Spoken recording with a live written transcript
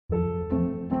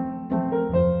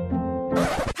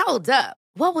Hold up.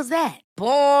 What was that?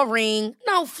 Boring.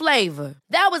 No flavor.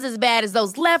 That was as bad as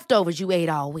those leftovers you ate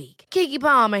all week. Keke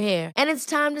Palmer here. And it's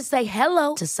time to say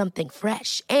hello to something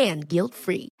fresh and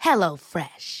guilt-free. Hello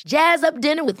Fresh. Jazz up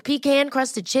dinner with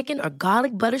pecan-crusted chicken or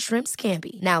garlic butter shrimp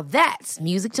scampi. Now that's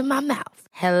music to my mouth.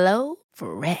 Hello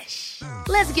Fresh.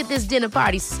 Let's get this dinner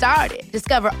party started.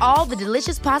 Discover all the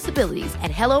delicious possibilities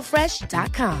at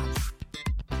hellofresh.com.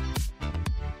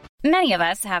 Many of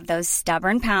us have those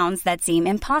stubborn pounds that seem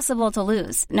impossible to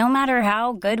lose, no matter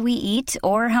how good we eat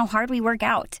or how hard we work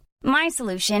out. My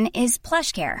solution is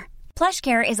PlushCare.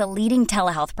 PlushCare is a leading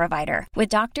telehealth provider with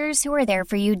doctors who are there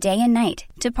for you day and night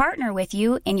to partner with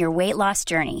you in your weight loss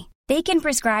journey. They can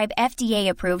prescribe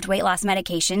FDA-approved weight loss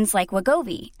medications like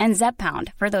Wegovy and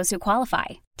Zepbound for those who qualify.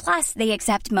 Plus, they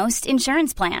accept most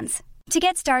insurance plans. To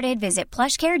get started, visit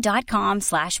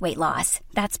plushcare.com/weightloss.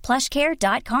 That's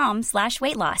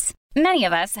plushcare.com/weightloss. Many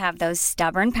of us have those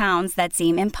stubborn pounds that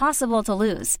seem impossible to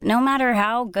lose, no matter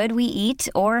how good we eat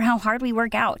or how hard we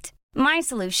work out. My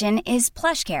solution is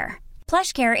PlushCare.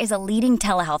 PlushCare is a leading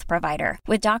telehealth provider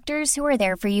with doctors who are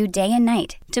there for you day and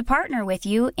night to partner with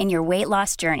you in your weight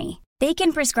loss journey. They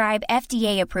can prescribe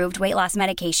FDA-approved weight loss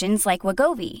medications like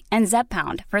Wegovy and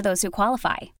Zepbound for those who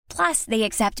qualify. Plus, they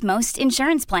accept most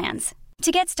insurance plans.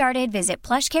 To get started, visit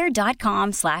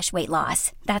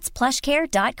plushcare.com/weightloss. That's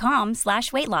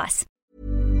plushcare.com/weightloss.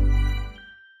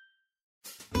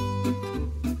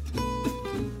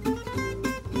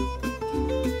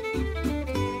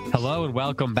 Hello and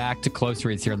welcome back to Close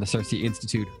Reads here on the Cersei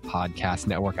Institute Podcast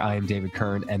Network. I am David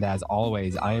Kern, and as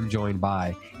always, I am joined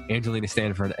by Angelina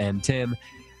Stanford and Tim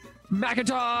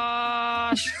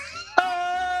McIntosh.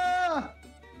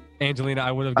 Angelina,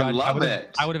 I would have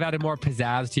added more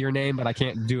pizzazz to your name, but I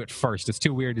can't do it first. It's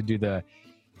too weird to do the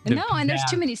no, and there's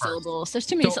too many syllables. There's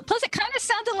too many. Plus, it kind of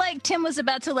sounded like Tim was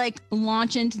about to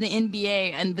launch into the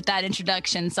NBA and with that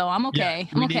introduction. So I'm okay.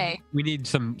 Yeah, we need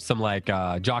some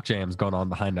jock jams going on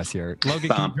behind us here.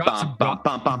 Logan, can you drop some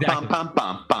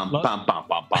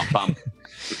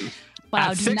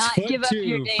Wow, do not give up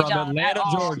your day from job Atlanta,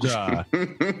 Georgia,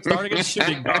 starting a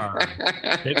shooting guard.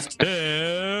 It's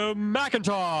Tim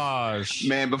McIntosh.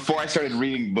 Man, before I started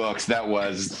reading books, that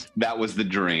was the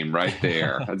dream right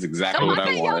there. That's exactly what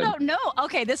I wanted. Y'all don't know.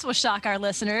 Okay, this will shock our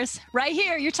listeners. Right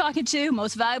here, you're talking to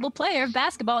most valuable player of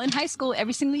basketball in high school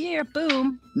every single year.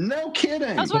 Boom. No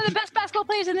kidding. I was one of the best basketball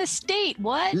players in this state.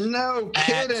 What? No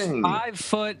kidding. At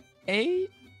 5'8".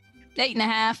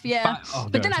 8.5, yeah.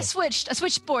 But then I switched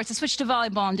sports. I switched to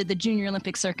volleyball and did the junior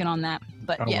Olympic circuit on that.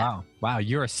 But Wow,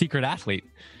 you're a secret athlete.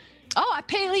 Oh, I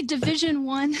played Division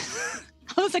I.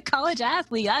 I was a college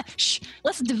athlete.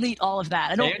 Let's delete all of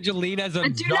that. I do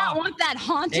not want that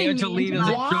haunting me.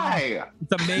 Why?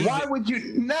 It's amazing. Why would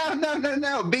you?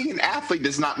 No. Being an athlete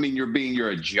does not mean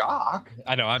you're a jock.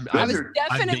 I know. I was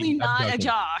definitely not a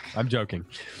jock. I'm joking,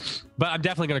 but I'm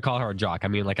definitely going to call her a jock. I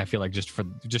mean, I feel like just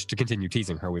to continue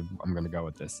teasing her, I'm going to go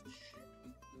with this.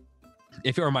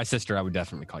 If it were my sister, I would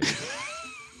definitely call you a jock.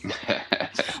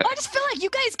 I just feel like you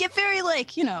guys get very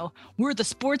we're the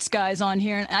sports guys on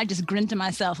here, and I just grin to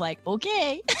myself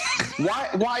okay.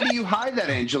 Why do you hide that,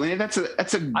 Angelina? That's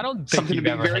something to be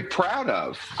very proud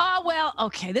of. Oh well,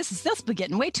 okay. This is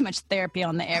getting way too much therapy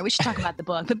on the air. We should talk about the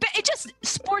book. But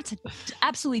sports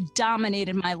absolutely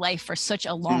dominated my life for such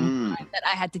a long time that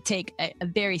I had to take a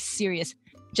very serious,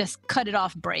 just cut it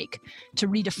off break to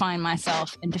redefine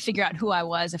myself and to figure out who I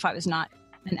was if I was not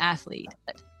an athlete.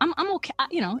 But I'm okay.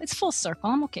 It's full circle.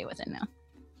 I'm okay with it now.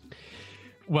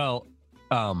 Well,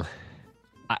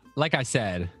 like I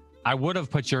said, I would have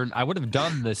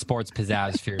done the sports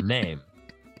pizzazz for your name,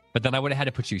 but then I would have had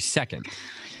to put you second.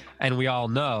 And we all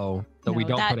know that we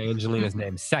don't put Angelina's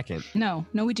name second. No,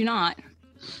 we do not.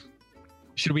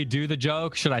 Should we do the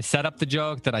joke? Should I set up the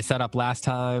joke that I set up last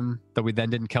time that we then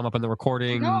didn't come up in the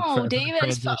recording? No, David,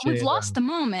 we've lost the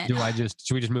moment.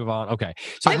 Should we just move on? Okay.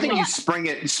 So I think you spring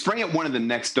it one of the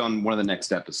next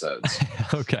episodes.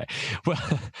 Okay.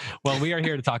 Well, we are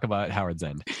here to talk about Howard's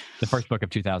End, the first book of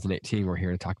 2018. We're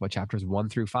here to talk about chapters 1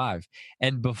 through 5.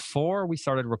 And before we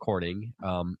started recording,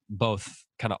 both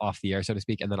kind of off the air, so to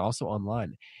speak, and then also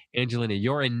online, Angelina,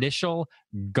 your initial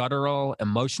guttural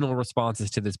emotional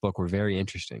responses to this book were very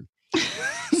interesting.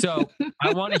 So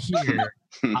I want to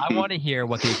hear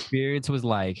what the experience was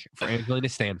like for Angelina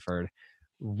Stanford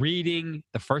reading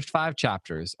the first 5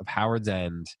 chapters of Howard's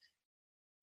End.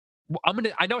 I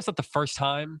know it's not the first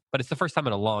time, but it's the first time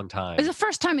in a long time. It's the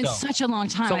first time in such a long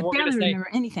time. I barely remember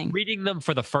anything. Reading them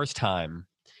for the first time,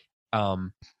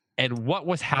 and what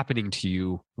was happening to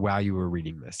you while you were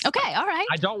reading this. Okay, all right.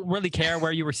 I don't really care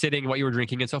where you were sitting, what you were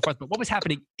drinking, and so forth, but what was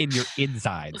happening in your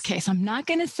insides? Okay, so I'm not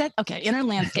going to set. Okay, inner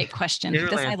landscape question. Inner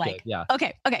This I landscape, like. yeah.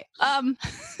 Okay. I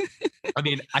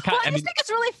mean, I just think it's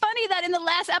really funny that in the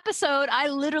last episode, I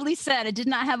literally said I did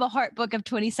not have a heart book of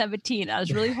 2017. I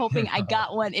was really hoping I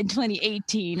got one in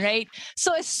 2018, right?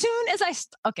 So as soon as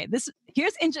this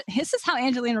is how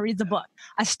Angelina reads a book.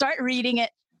 I start reading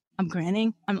it. I'm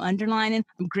grinning. I'm underlining.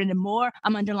 I'm grinning more.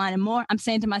 I'm underlining more. I'm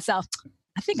saying to myself,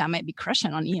 I think I might be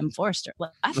crushing on E.M. Forster.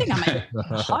 I think I might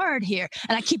be hard here.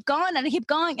 And I keep going and I keep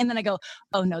going. And then I go,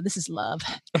 oh no, this is love.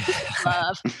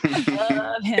 Love. I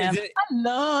love him. I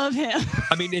love him.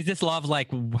 I mean, is this love like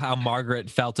how Margaret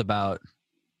felt about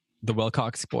the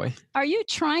Wilcox boy? Are you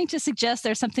trying to suggest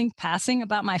there's something passing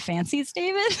about my fancies,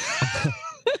 David?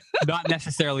 Not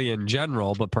necessarily in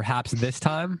general, but perhaps this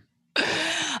time.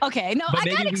 Okay, no, but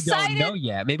I got excited. Maybe we don't know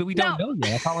yet. Maybe we don't know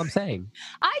yet. That's all I'm saying.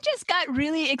 I just got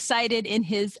really excited in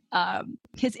his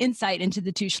insight into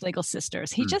the two Schlegel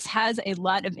sisters. He just has a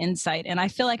lot of insight, and I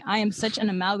feel like I am such an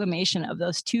amalgamation of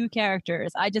those two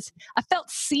characters. I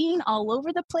felt seen all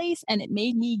over the place, and it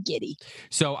made me giddy.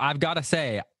 So I've got to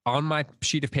say, on my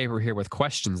sheet of paper here with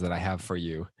questions that I have for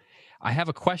you, I have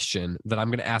a question that I'm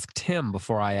going to ask Tim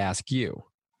before I ask you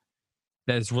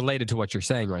that is related to what you're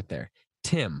saying right there.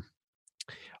 Tim,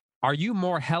 are you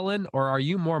more Helen or are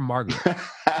you more Margaret?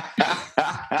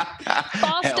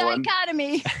 False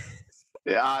dichotomy.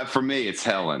 For me, it's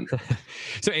Helen.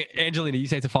 So, Angelina, you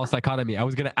say it's a false dichotomy. I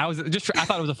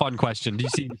thought it was a fun question. Do you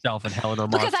see yourself in Helen or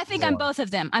Margaret? Because I think I'm both of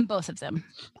them.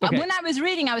 Okay. When I was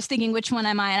reading, I was thinking, which one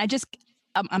am I? And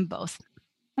I'm both.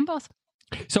 I'm both.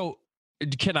 So,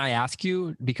 can I ask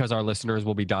you, because our listeners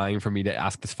will be dying for me to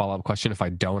ask this follow-up question. If I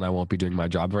don't, I won't be doing my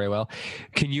job very well.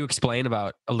 Can you explain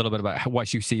a little bit about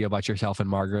what you see about yourself and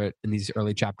Margaret in these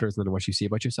early chapters, and then what you see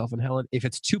about yourself and Helen? If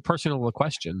it's too personal a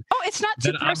question. Oh, it's not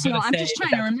too personal. I'm just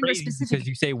trying to remember specifically. Because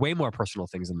you say way more personal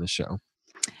things in this show.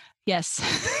 Yes.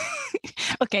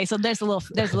 Okay, so there's a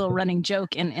little running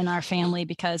joke in our family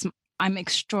because I'm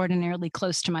extraordinarily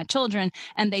close to my children,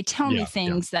 and they tell me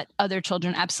things that other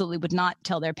children absolutely would not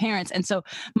tell their parents. And so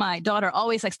my daughter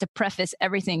always likes to preface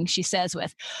everything she says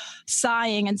with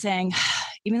sighing and saying,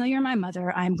 even though you're my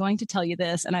mother, I'm going to tell you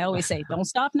this. And I always say, don't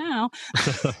stop now.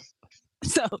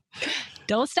 So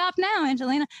don't stop now,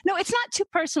 Angelina. No, it's not too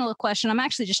personal a question. I'm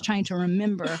actually just trying to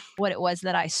remember what it was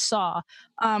that I saw.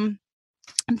 They're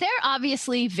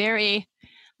obviously very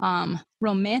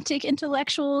romantic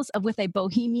intellectuals with a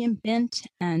bohemian bent,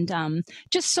 and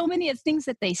just so many of the things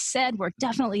that they said were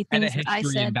definitely things that I said. And a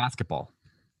history in basketball.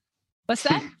 What's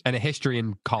that? And a history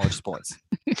in college sports.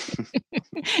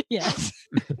 Yes.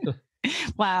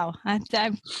 Wow. I'm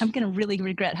going to really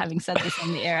regret having said this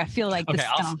on the air. I feel like this is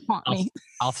going to haunt me.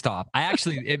 I'll stop.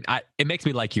 It makes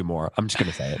me like you more. I'm just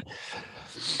going to say it.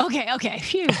 Okay.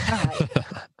 Phew.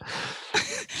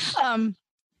 All right.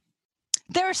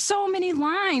 There are so many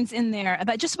lines in there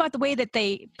about the way that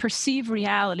they perceive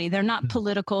reality. They're not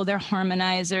political. They're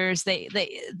harmonizers.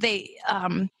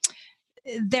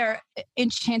 They're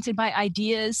enchanted by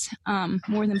ideas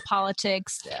more than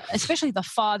politics, especially the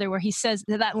father, where he says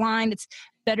that line, it's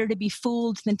better to be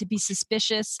fooled than to be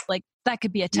suspicious. Like that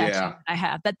could be a tattoo that I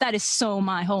have. That is so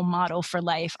my whole motto for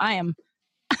life. I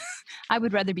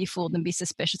would rather be fooled than be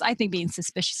suspicious. I think being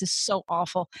suspicious is so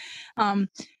awful.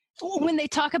 When they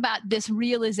talk about this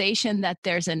realization that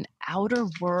there's an outer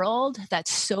world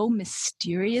that's so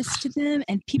mysterious to them,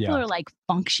 and people are like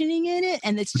functioning in it,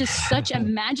 and it's just such a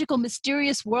magical,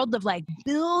 mysterious world of like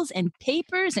bills and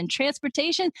papers and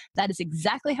transportation. That is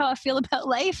exactly how I feel about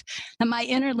life. And my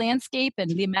inner landscape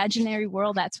and the imaginary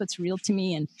world, that's what's real to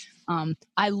me. And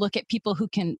I look at people who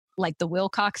can, like the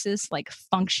Wilcoxes, like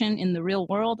function in the real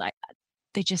world.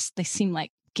 They seem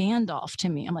like Gandalf to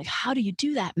me. I'm like, how do you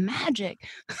do that magic?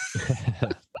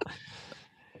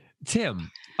 Tim,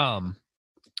 I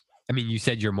mean, you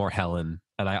said you're more Helen,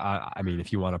 and I mean,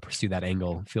 if you want to pursue that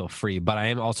angle, feel free. But I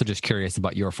am also just curious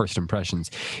about your first impressions.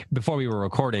 Before we were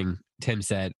recording,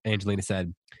 Angelina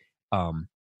said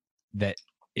that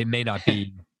it may not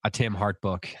be a Tim Hart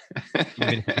book,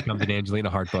 even if it becomes an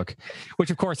Angelina Hart book, which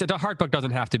of course, a Hart book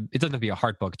doesn't have to be a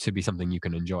Hart book to be something you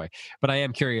can enjoy. But I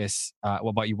am curious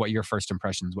about you, what your first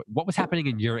impressions, what was happening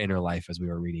in your inner life as you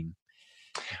were reading?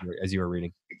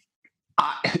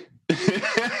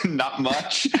 Not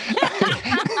much.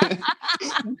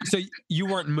 So you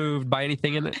weren't moved by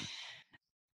anything in it?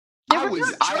 There were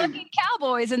no drunken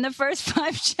cowboys in the first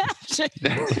 5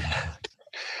 chapters.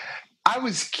 I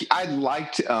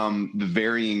liked the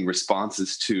varying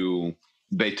responses to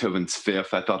Beethoven's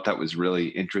Fifth. I thought that was really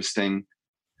interesting.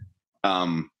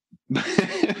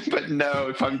 But no,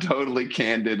 if I'm totally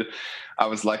candid, I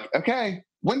was like, okay,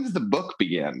 when does the book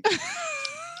begin?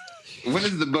 When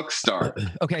does the book start?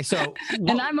 Okay, so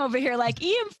And I'm over here like,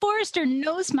 Ian Forster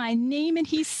knows my name and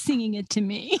he's singing it to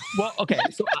me. well, okay,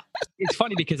 so it's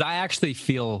funny because I actually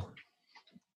feel,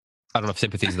 I don't know if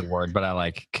sympathy is the word, but I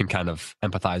like can kind of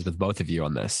empathize with both of you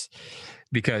on this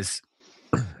because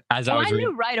as I Well, was I reading,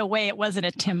 knew right away it wasn't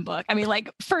a Tim book. I mean, like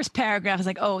first paragraph, I was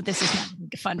like, oh, this is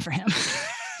not fun for him.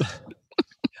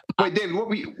 Wait, David, what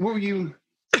were you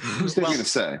going to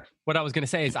say? what I was going to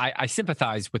say is I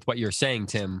sympathize with what you're saying,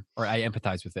 Tim, or I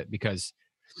empathize with it because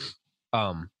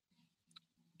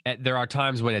there are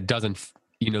times when it doesn't,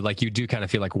 like you do kind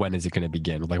of feel like, when is it going to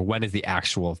begin? Like, when is the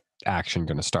actual action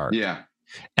going to start? Yeah.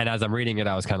 And as I'm reading it,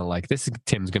 I was kind of like,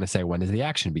 Tim's going to say, when does the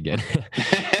action begin?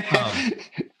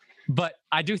 But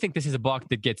I do think this is a book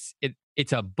that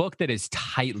it's a book that is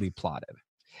tightly plotted.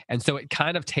 And so it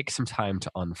kind of takes some time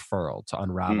to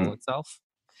unravel itself.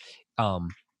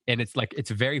 And it's like,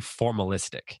 it's very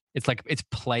formalistic. It's like, it's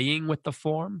playing with the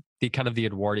form, the kind of the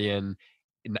Edwardian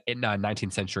in a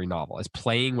 19th century novel. It's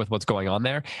playing with what's going on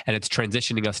there, and it's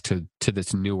transitioning us to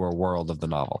this newer world of the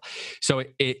novel. So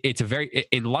it's a very,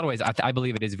 in a lot of ways, I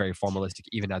believe it is very formalistic,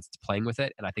 even as it's playing with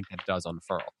it, and I think that does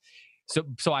unfurl.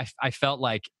 So I felt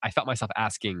myself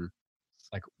asking,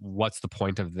 like, what's the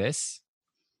point of this?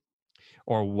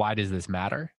 Or why does this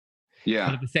matter? Yeah.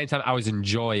 But at the same time, I was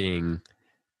enjoying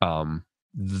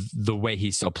the way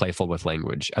he's so playful with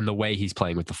language and the way he's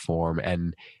playing with the form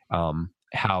and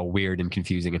how weird and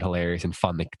confusing and hilarious and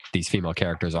fun these female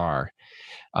characters are.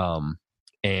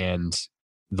 And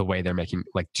the way they're making,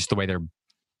 like, just the way they're,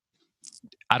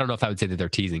 I don't know if I would say that they're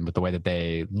teasing, but the way that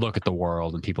they look at the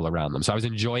world and people around them. So I was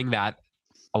enjoying that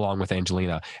along with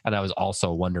Angelina. And I was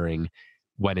also wondering,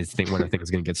 when are things going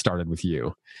to get started with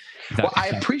you? Well, I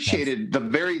appreciated the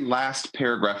very last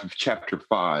paragraph of chapter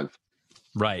 5.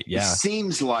 Right. Yeah. It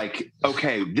seems like,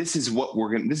 okay, this is what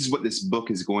this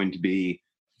book is going to be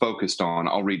focused on.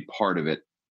 I'll read part of it.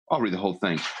 I'll read the whole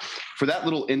thing. For that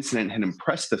little incident had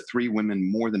impressed the 3 women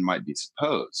more than might be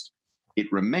supposed. It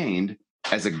remained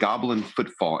as a goblin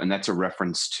footfall, and that's a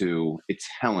reference to, it's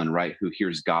Helen, right, who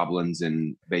hears goblins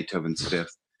in Beethoven's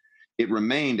Fifth. It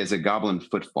remained as a goblin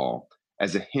footfall,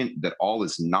 as a hint that all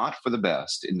is not for the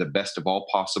best in the best of all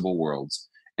possible worlds,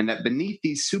 and that beneath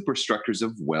these superstructures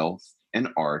of wealth and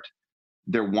art,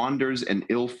 there wanders an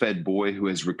ill-fed boy who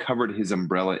has recovered his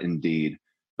umbrella indeed,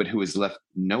 but who has left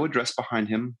no address behind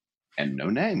him and no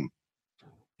name.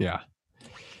 Yeah.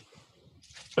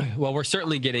 Well, we're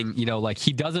certainly getting, like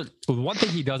one thing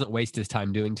he doesn't waste his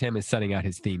time doing, Tim, is setting out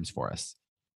his themes for us.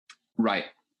 Right.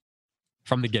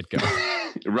 From the get-go.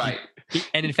 Right.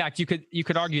 And in fact, you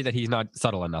could argue that he's not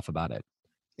subtle enough about it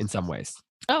in some ways.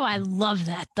 Oh, I love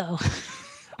that though.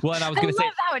 Well, and I was going to say,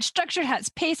 love how it's structured, how it's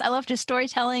paced. I loved his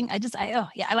storytelling. I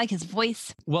like his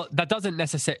voice. Well, that doesn't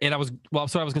necessarily, so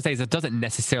what I was going to say is that's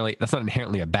not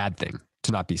inherently a bad thing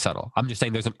to not be subtle. I'm just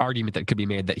saying there's an argument that could be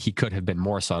made that he could have been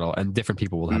more subtle, and different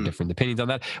people will have different opinions on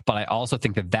that. But I also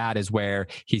think that is where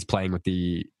he's playing with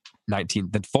the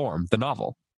form of the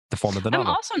novel. I'm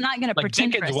also not going to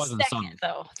pretend Dickens for a second,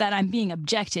 though, that I'm being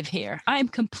objective here. I'm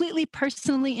completely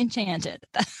personally enchanted.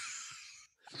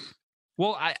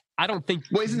 Well, I don't think.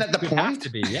 Well, isn't that the point? Have to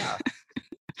be, yeah.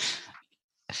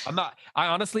 I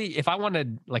honestly, if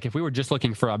we were just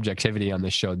looking for objectivity on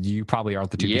this show, you probably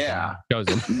aren't the two people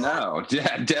chosen. No,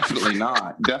 definitely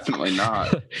not. Definitely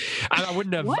not. I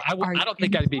wouldn't have. I don't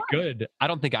think I'd be good. I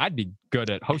don't think I'd be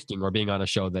good at hosting or being on a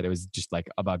show that it was just like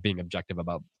about being objective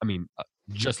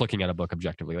just looking at a book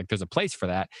objectively. Like, there's a place for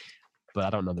that, but I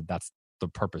don't know that that's the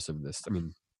purpose of this.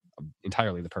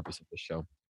 Entirely the purpose of this show.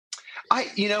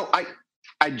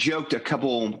 I joked a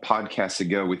couple podcasts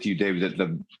ago with you, David, that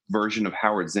the version of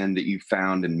Howard's End that you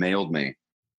found and mailed me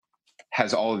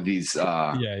has all of these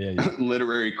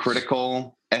literary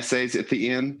critical essays at the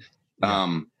end.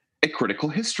 Yeah. A critical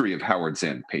history of Howard's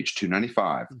End, page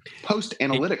 295.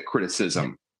 Post-analytic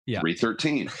criticism,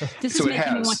 313. This is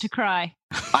making me want to cry.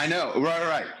 I know,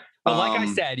 right. Well, like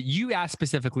I said, you asked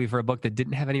specifically for a book that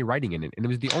didn't have any writing in it, and it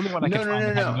was the only one I could find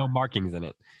that had no markings in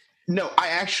it. No,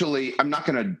 I'm not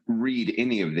going to read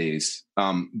any of these,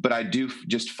 but I do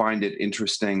just find it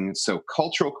interesting. So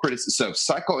cultural criticism,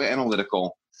 so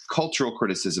psychoanalytical, cultural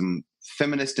criticism,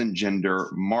 feminist and gender,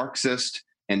 Marxist,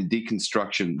 and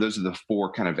deconstruction. Those are the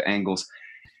 4 kind of angles.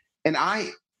 And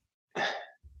I'm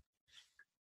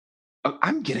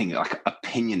getting like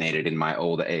opinionated in my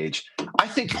old age. I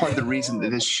think part of the reason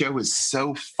that this show is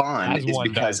so fun is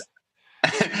because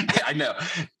I know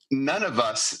none of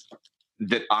us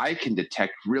that I can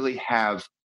detect really have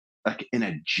like an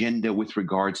agenda with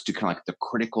regards to kind of like the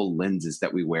critical lenses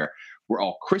that we wear. We're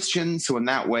all Christians, so in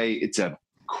that way, it's a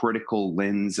critical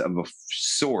lens of a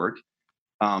sort.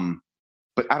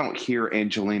 But I don't hear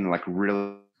Angelina like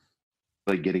really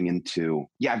getting into,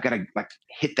 I've got to like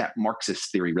hit that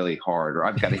Marxist theory really hard, or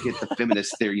I've got to hit the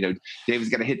feminist theory. You know, David's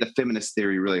got to hit the feminist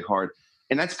theory really hard.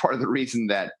 And that's part of the reason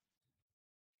that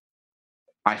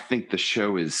I think the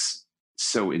show is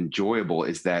so enjoyable,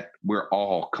 is that we're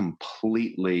all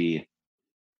completely,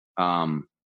 we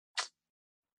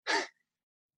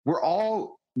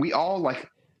all like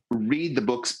read the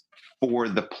books for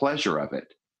the pleasure of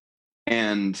it.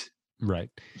 And right.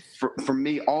 For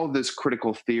me, all of those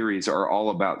critical theories are all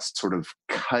about sort of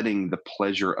cutting the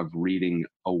pleasure of reading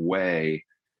away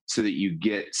so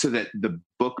that the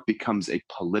book becomes a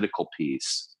political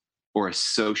piece or a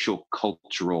social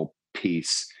cultural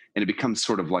piece. And it becomes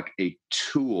sort of like a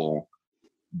tool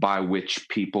by which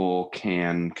people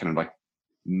can kind of like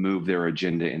move their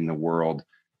agenda in the world.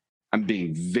 I'm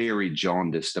being very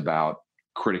jaundiced about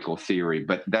critical theory,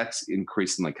 but that's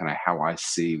increasingly kind of how I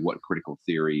see what critical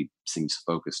theory seems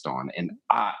focused on. And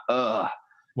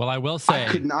well, I will say, I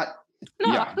could not.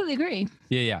 No, I completely agree.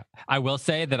 Yeah. I will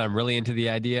say that I'm really into the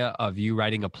idea of you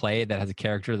writing a play that has a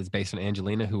character that's based on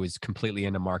Angelina, who is completely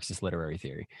into Marxist literary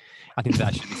theory. I think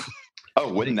that should be.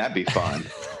 Oh, wouldn't that be fun?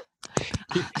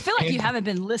 I feel like you haven't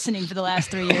been listening for the last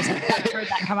 3 years. I've heard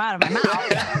that come out of my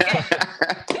mouth.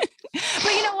 Okay.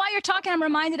 But you know, while you're talking, I'm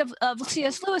reminded of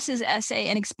C.S. Lewis's essay,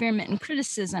 An Experiment in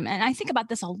Criticism. And I think about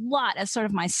this a lot as sort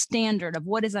of my standard of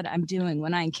what is it I'm doing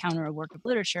when I encounter a work of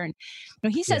literature. And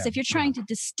he says, if you're trying to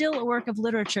distill a work of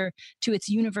literature to its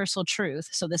universal truth,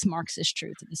 so this Marxist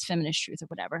truth or this feminist truth or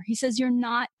whatever, he says, you're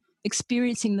not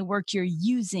experiencing the work, you're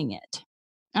using it.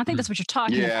 I think that's what you're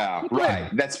talking about. Yeah, right.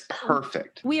 That's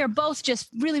perfect. We are both just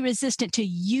really resistant to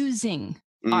using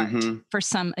art for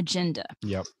some agenda.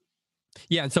 Yep.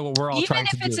 Yeah, and so what we're all trying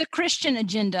to do, even if it's a Christian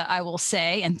agenda, I will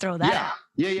say, and throw that out.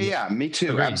 Yeah. Me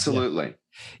too. Agreed. Absolutely.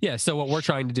 Yeah. So what we're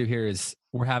trying to do here is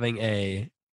we're having a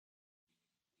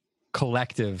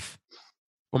collective,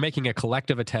 we're making a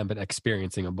collective attempt at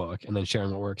experiencing a book and then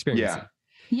sharing what we're experiencing.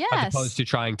 Yeah. Yes. As opposed to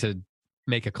trying to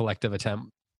make a collective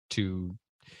attempt to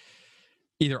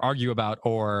either argue about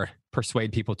or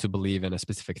persuade people to believe in a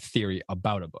specific theory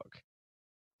about a book.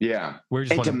 Yeah. We're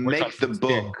just to make the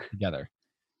book together.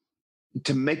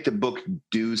 To make the book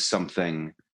do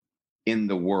something in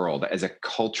the world as a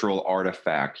cultural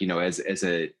artifact, as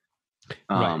a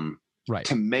right.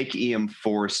 To make E.M.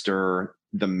 Forster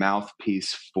the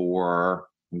mouthpiece for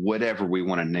whatever we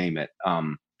want to name it,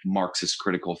 Marxist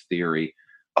critical theory.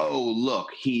 Oh, look,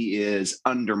 he is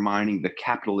undermining the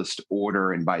capitalist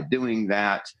order, and by doing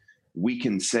that, we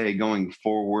can say going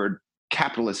forward,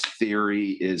 capitalist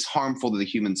theory is harmful to the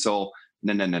human soul.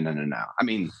 No. I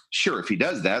mean, sure, if he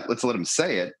does that, let's let him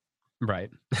say it. Right.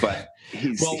 But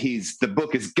the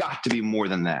book has got to be more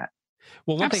than that.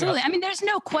 Well, absolutely. I mean, there's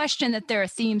no question that there are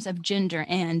themes of gender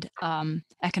and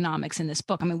economics in this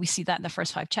book. I mean, we see that in the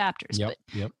first 5 chapters.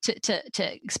 Yep.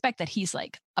 To expect that he's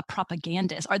like a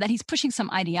propagandist or that he's pushing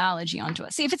some ideology onto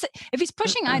us. See, if he's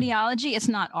pushing ideology, it's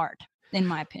not art, in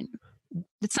my opinion.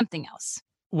 It's something else.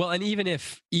 Well, and even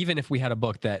if we had a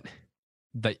book that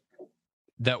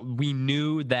we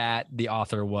knew that the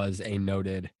author was a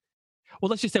noted, well,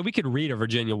 let's just say we could read a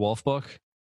Virginia Woolf book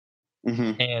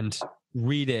and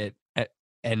read it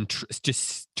and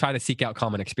just try to seek out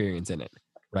common experience in it,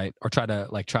 right? Or try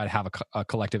to have a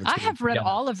collective experience. I have read together.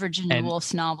 all of Virginia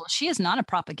Woolf's novels. She is not a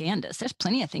propagandist. There's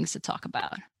plenty of things to talk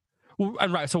about. Well,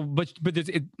 and right. So, but there's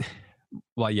it.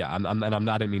 Well, yeah. I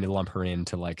didn't mean to lump her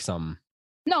into like some.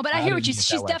 No, but I hear what she's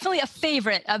definitely a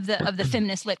favorite of the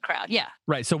feminist lit crowd. Yeah.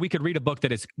 Right. So we could read a book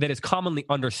that is commonly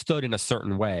understood in a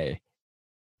certain way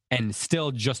and still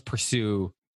just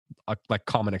pursue a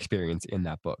common experience in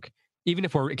that book. Even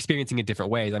if we're experiencing it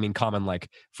different ways, I mean, common, like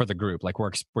for the group, like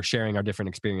we're sharing our different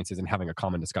experiences and having a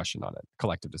common discussion on it,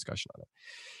 collective discussion on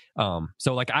it.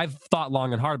 So like I've thought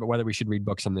long and hard about whether we should read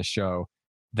books on this show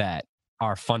that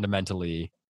are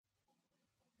fundamentally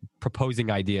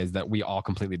proposing ideas that we all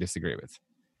completely disagree with.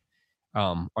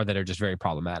 Or that are just very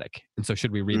problematic. And so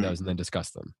should we read those and then discuss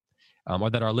them?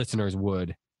 Or that our listeners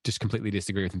would just completely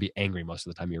disagree with and be angry most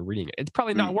of the time you're reading it. It's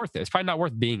probably not worth it. It's probably not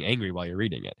worth being angry while you're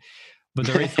reading it. But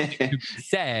there is something to be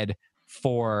said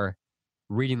for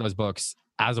reading those books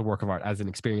as a work of art, as an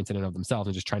experience in and of themselves,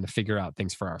 and just trying to figure out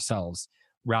things for ourselves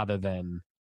rather than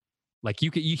like he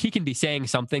can be saying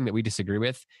something that we disagree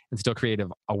with and still create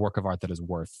a work of art that is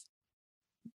worth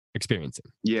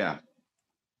experiencing. Yeah.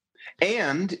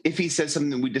 And if he says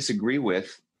something that we disagree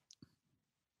with,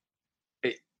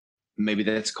 maybe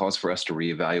that's cause for us to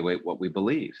reevaluate what we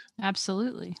believe.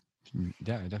 Absolutely.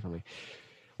 Yeah, definitely.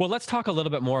 Well, let's talk a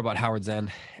little bit more about Howard's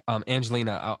End.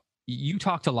 Angelina, you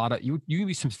talked a lot of, you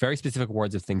used some very specific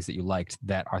words of things that you liked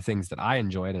that are things that I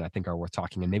enjoyed and I think are worth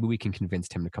talking, and maybe we can convince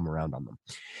Tim to come around on them.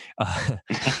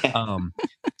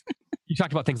 You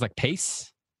talked about things like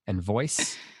pace and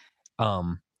voice,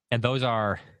 and those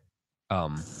are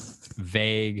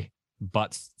vague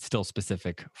but still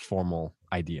specific formal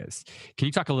ideas. Can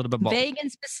you talk a little bit about vague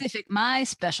and specific, my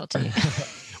specialty?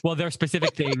 Well, there are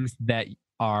specific things that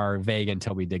are vague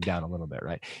until we dig down a little bit,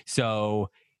 right? So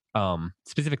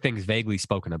specific things vaguely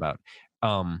spoken about.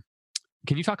 Can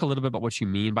you talk a little bit about what you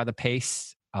mean by the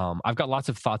pace? I've got lots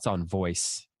of thoughts on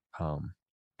voice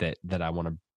that I want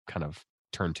to kind of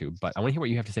turn to, but I want to hear what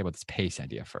you have to say about this pace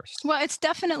idea first. Well, it's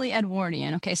definitely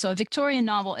Edwardian. Okay, so a Victorian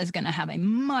novel is going to have a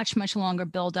much, much longer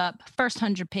build up, first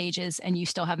 100 pages, and you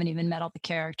still haven't even met all the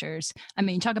characters. I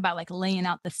mean, talk about like laying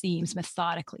out the themes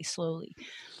methodically, slowly.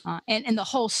 And the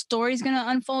whole story is going to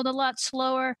unfold a lot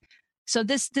slower. So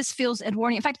this feels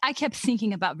Edwardian. In fact, I kept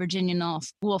thinking about Virginia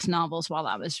Woolf novels while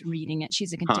I was reading it.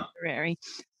 She's a contemporary,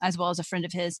 as well as a friend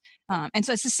of his. And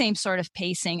so it's the same sort of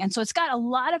pacing. And so it's got a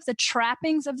lot of the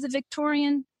trappings of the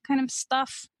Victorian kind of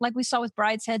stuff, like we saw with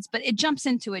Bridesheads, but it jumps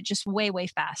into it just way, way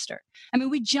faster. I mean,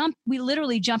 we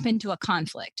literally jump into a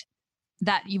conflict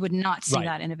that you would not see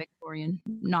that in a Victorian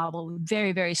novel. We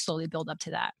very, very slowly build up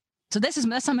to that. So that's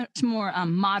much more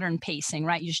modern pacing,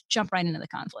 right? You just jump right into the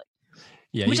conflict.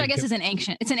 Yeah, which I guess is an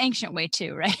ancient way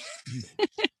too, right?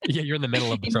 Yeah, you're in the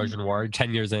middle of the Trojan War,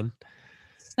 10 years in.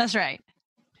 That's right.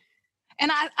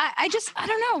 And I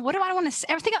don't know. What do I want to say?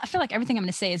 I feel like everything I'm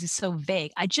going to say is so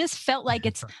vague. I just felt like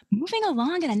it's moving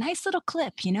along in a nice little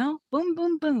clip, you know? Boom,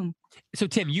 boom, boom. So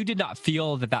Tim, you did not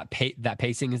feel that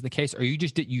pacing is the case, or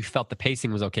you felt the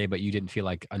pacing was okay, but you didn't feel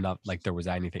like enough, like there was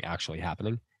anything actually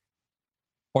happening?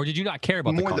 Or did you not care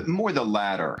about more the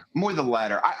latter?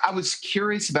 I was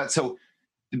curious about, so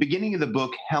the beginning of the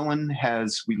book, Helen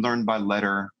has, we learned by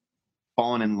letter,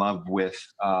 fallen in love with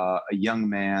a young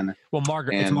man. Well,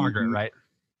 Margaret, it's Margaret, right?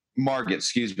 Margaret,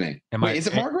 excuse me. Wait, is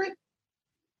it Margaret?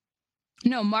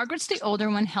 No, Margaret's the older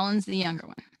one. Helen's the younger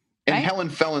one. And right? Helen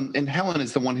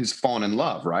is the one who's fallen in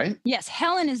love, right? Yes,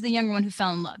 Helen is the younger one who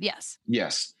fell in love. Yes.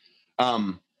 Yes.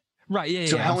 Right. Yeah.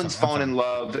 So Helen's fallen in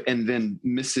love, and then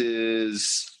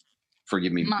Mrs.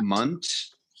 Forgive me, Munt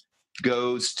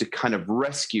goes to kind of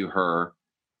rescue her.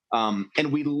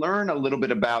 And we learn a little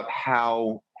bit about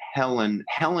how Helen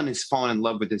has fallen in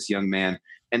love with this young man,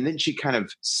 and then she kind of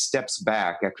steps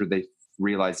back after they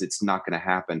realize it's not going to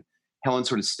happen. Helen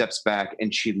sort of steps back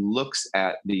and she looks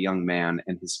at the young man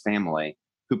and his family,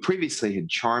 who previously had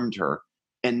charmed her,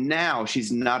 and now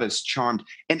she's not as charmed.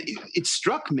 And it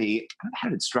struck me, how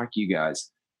did it strike you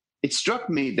guys? It struck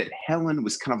me that Helen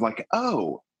was kind of like,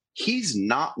 oh, he's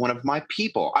not one of my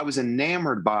people. I was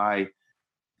enamored by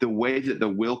the way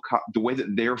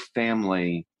that their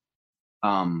family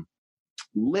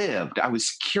lived. I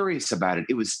was curious about it.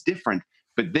 It was different.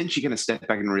 But then she kind of stepped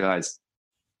back and realized,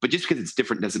 but just because it's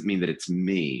different doesn't mean that it's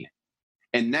me.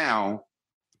 And now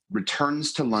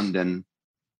returns to London,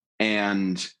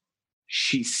 and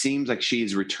she seems like she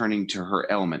is returning to her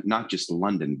element, not just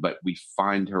London, but we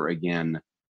find her again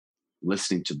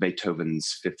listening to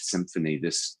Beethoven's Fifth Symphony,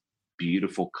 this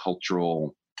beautiful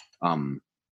cultural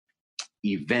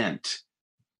event.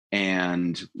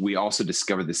 And we also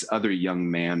discover this other young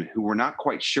man who we're not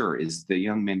quite sure. Is the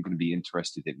young man going to be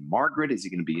interested in Margaret? Is he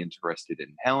going to be interested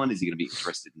in Helen? Is he going to be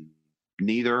interested in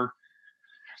neither?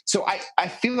 So I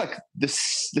feel like the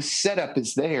setup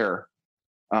is there.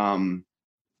 And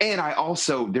I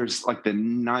also, there's like the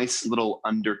nice little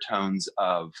undertones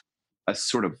of a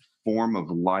sort of form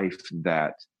of life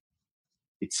that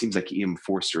it seems like E.M.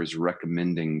 Forster is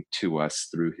recommending to us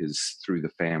through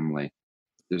the family.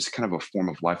 There's kind of a form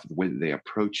of life, the way that they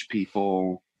approach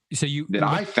people,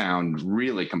 I found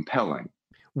really compelling.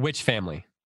 Which family?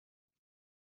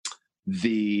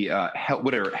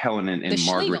 What are Helen and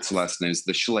Margaret's last names?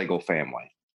 The Schlegel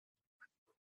family.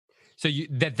 So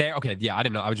they're okay. Yeah, I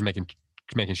didn't know. I was just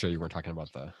making sure you weren't talking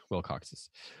about the Wilcoxes.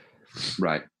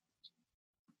 Right.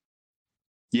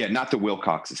 Yeah, not the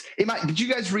Wilcoxes. Did you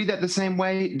guys read that the same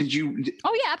way? Did you?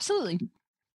 Oh yeah, absolutely.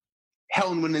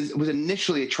 Helen was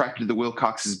initially attracted to the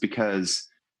Wilcoxes because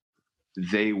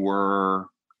they were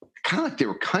kind of like they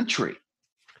were country.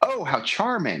 Oh, how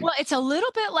charming. Well, it's a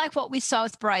little bit like what we saw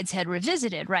with Brideshead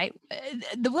Revisited, right?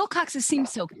 The Wilcoxes seem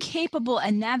so capable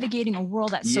at navigating a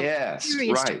world that's so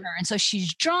curious to her. And so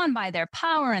she's drawn by their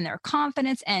power and their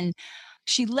confidence, and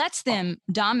she lets them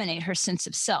dominate her sense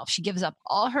of self. She gives up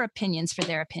all her opinions for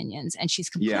their opinions, and she's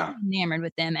completely enamored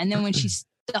with them. And then when she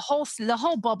the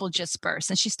whole bubble just bursts,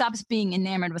 and she stops being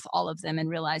enamored with all of them and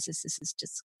realizes this is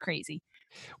just crazy.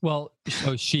 Well,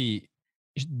 so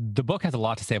the book has a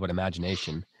lot to say about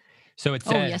imagination. So it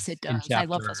says, oh yes, it does. I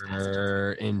love those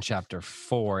passages. In chapter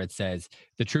 4, it says,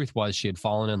 the truth was she had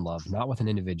fallen in love, not with an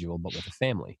individual, but with a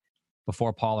family.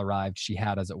 Before Paul arrived, she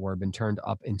had, as it were, been turned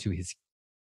up into his.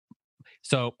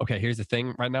 So, okay, here's the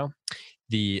thing right now.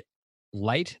 The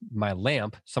light, my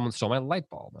lamp, someone stole my light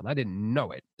bulb and I didn't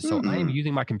know it. So I am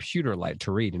using my computer light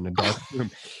to read in a dark room.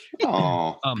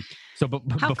 Oh. But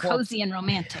How before, cozy and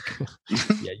romantic.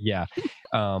 yeah.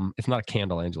 It's not a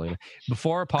candle, Angelina.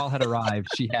 Before Paul had arrived,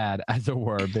 she had, as it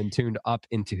were, been tuned up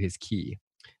into his key.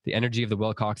 The energy of the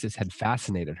Wilcoxes had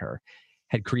fascinated her,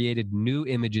 had created new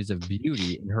images of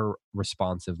beauty in her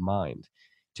responsive mind.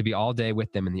 To be all day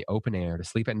with them in the open air, to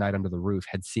sleep at night under the roof,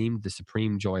 had seemed the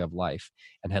supreme joy of life,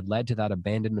 and had led to that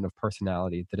abandonment of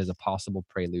personality that is a possible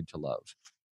prelude to love.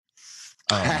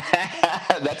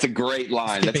 That's a great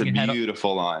line. That's a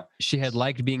beautiful line. She had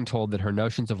liked being told that her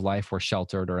notions of life were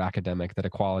sheltered or academic, that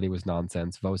equality was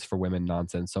nonsense, votes for women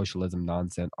nonsense, socialism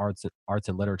nonsense, arts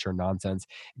and literature nonsense,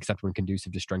 except when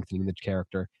conducive to strengthening the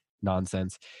character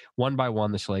nonsense. One by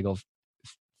one, the Schlegel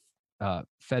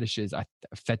fetishes, I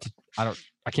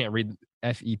can't read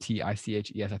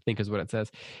Fetiches, I think is what it says,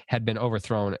 had been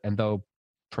overthrown, and though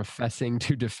professing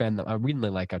to defend them, I'm reading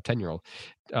like a 10-year-old,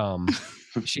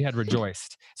 she had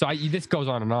rejoiced. So this goes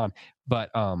on and on,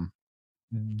 but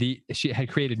she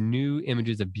had created new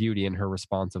images of beauty in her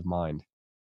responsive mind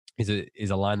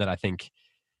is a line that I think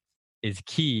is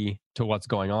key to what's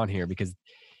going on here, because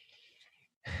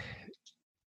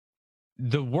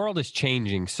the world is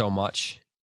changing so much.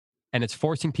 And it's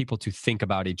forcing people to think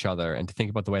about each other and to think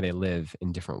about the way they live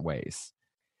in different ways.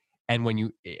 And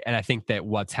I think that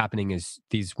what's happening is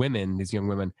these young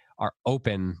women are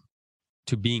open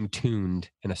to being tuned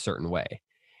in a certain way.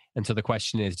 And so the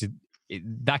question is,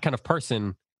 that kind of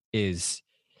person is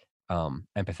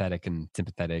empathetic and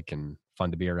sympathetic and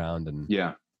fun to be around and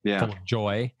full of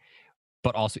joy,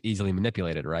 but also easily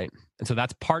manipulated, right? And so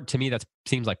that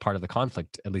seems like part of the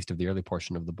conflict, at least of the early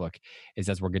portion of the book, is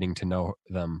as we're getting to know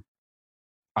them,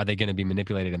 are they going to be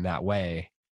manipulated in that way,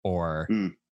 or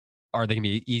are they going to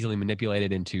be easily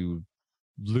manipulated into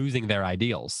losing their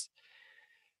ideals?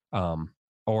 Or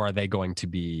are they going to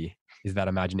be, is that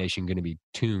imagination going to be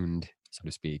tuned, so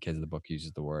to speak, as the book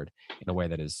uses the word, in a way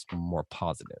that is more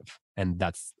positive? And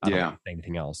that's, I don't want to say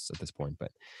anything else at this point,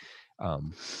 but I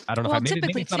don't know if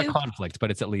maybe it's not a conflict, but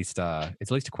it's at least a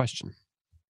question.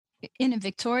 In a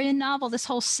Victorian novel, this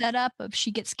whole setup of she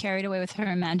gets carried away with her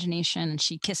imagination and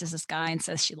she kisses this guy and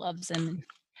says she loves him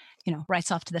and,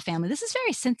 writes off to the family. This is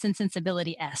very Sense and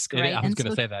Sensibility-esque, right? I was going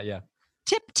to say that, yeah.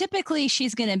 Typically,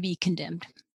 she's going to be condemned,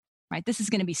 right? This is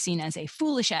going to be seen as a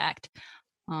foolish act.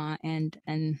 And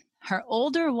her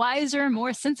older, wiser,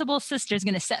 more sensible sister is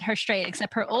going to set her straight,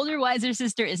 except her older, wiser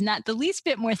sister is not the least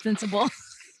bit more sensible,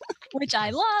 which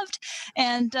I loved.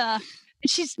 And Helen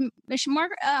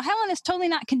is totally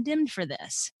not condemned for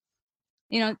this.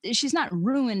 She's not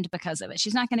ruined because of it.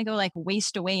 She's not going to go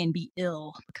waste away and be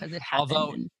ill because it happened.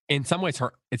 Although in some ways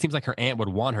it seems like her aunt would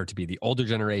want her to be the older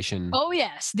generation. Oh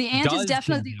yes. The aunt is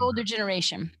definitely the older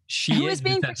generation. Who is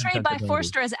being portrayed by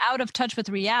Forster as out of touch with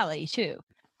reality too.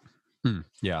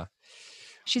 Yeah.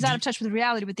 She's out of touch with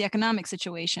reality with the economic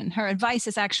situation. Her advice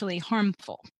is actually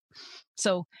harmful.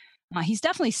 So he's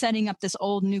definitely setting up this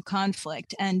old new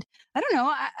conflict. And I don't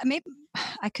know, maybe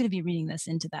I could be reading this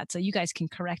into that. So you guys can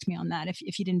correct me on that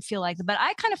if you didn't feel like it. But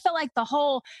I kind of felt like the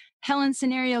whole Helen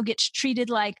scenario gets treated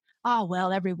like, oh,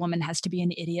 well, every woman has to be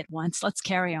an idiot once. Let's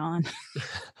carry on.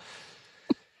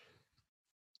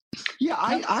 Yeah,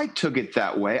 I took it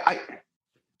that way. I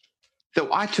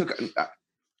took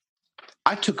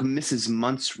Mrs.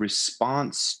 Munt's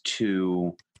response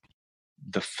to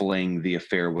the fling, the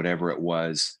affair, whatever it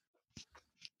was.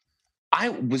 I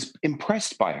was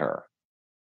impressed by her.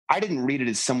 I didn't read it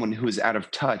as someone who was out of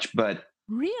touch, but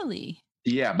really,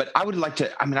 yeah. But I would like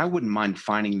to. I mean, I wouldn't mind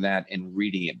finding that and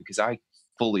reading it, because I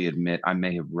fully admit I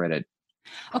may have read it.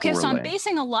 Okay, so I'm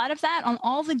basing a lot of that on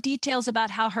all the details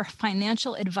about how her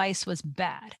financial advice was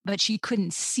bad, but she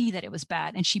couldn't see that it was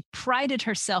bad, and she prided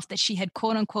herself that she had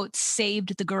quote unquote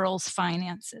saved the girls'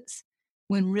 finances,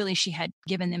 when really she had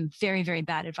given them very, very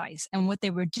bad advice. And what they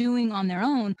were doing on their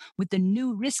own with the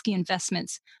new risky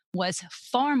investments was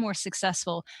far more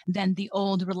successful than the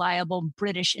old reliable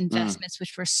British investments,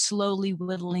 which were slowly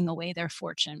whittling away their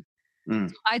fortune. So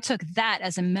I took that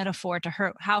as a metaphor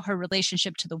to how her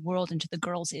relationship to the world and to the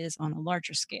girls is on a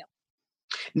larger scale.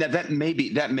 Now that may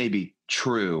be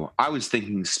true. I was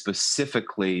thinking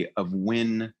specifically of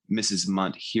when Mrs.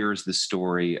 Munt hears the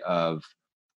story of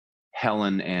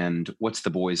Helen and what's the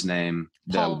boy's name?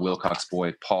 The Paul Wilcox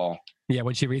boy, Paul. Yeah,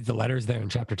 when she reads the letters there in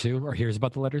chapter 2 or hears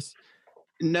about the letters.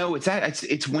 No, it's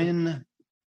when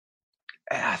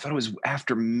I thought it was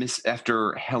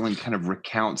after Helen kind of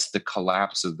recounts the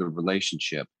collapse of the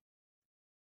relationship.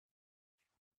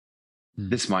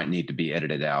 This might need to be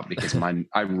edited out because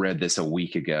I read this a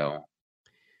week ago.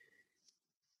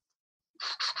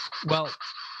 Well,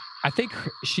 I think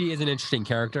she is an interesting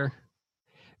character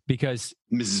because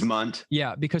Mrs. Munt.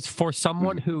 Yeah, because for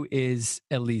someone who is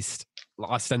at least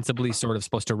ostensibly sort of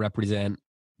supposed to represent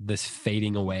this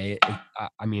fading away,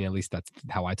 I mean, at least that's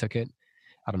how I took it.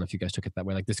 I don't know if you guys took it that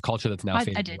way, like this culture that's now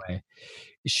fading away.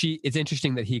 It's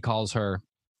interesting that he calls her,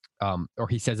 or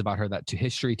he says about her that to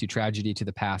history, to tragedy, to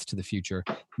the past, to the future,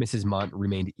 Mrs. Munt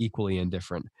remained equally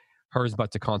indifferent. Hers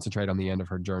but to concentrate on the end of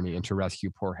her journey and to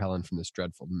rescue poor Helen from this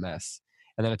dreadful mess.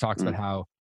 And then it talks about how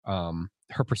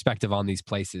her perspective on these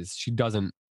places, she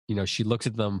doesn't, she looks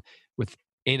at them with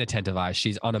inattentive eyes.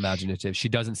 She's unimaginative. She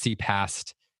doesn't see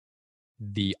past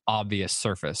the obvious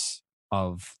surface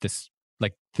of this,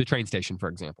 like the train station, for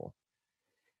example.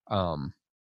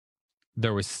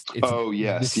 There was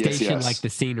the station, like the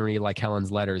scenery, like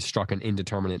Helen's letters, struck an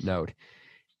indeterminate note.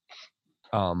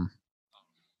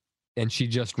 And she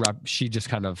just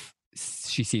kind of,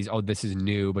 she sees, oh, this is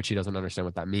new, but she doesn't understand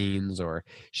what that means, or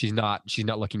she's not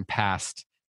looking past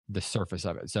the surface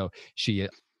of it. So she,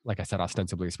 like I said,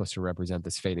 ostensibly is supposed to represent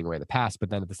this fading away of the past, but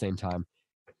then at the same time,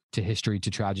 to history, to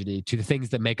tragedy, to the things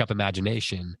that make up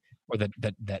imagination, or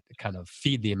that kind of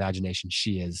feed the imagination,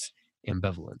 she is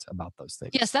ambivalent about those things.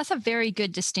 Yes, that's a very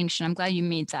good distinction. I'm glad you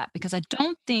made that, because I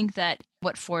don't think that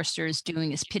what Forster is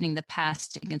doing is pitting the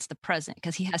past against the present,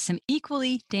 because he has some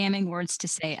equally damning words to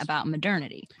say about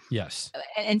modernity. Yes.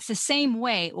 And it's the same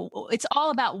way. It's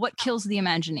all about what kills the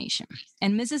imagination.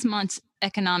 And Mrs. Munt's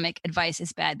economic advice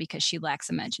is bad because she lacks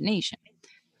imagination.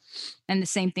 And the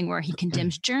same thing where he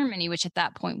condemns Germany, which at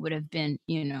that point would have been,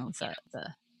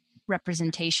 the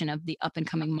representation of the up and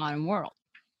coming modern world.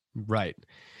 Right.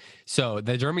 So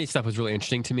the Germany stuff was really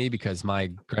interesting to me because my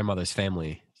grandmother's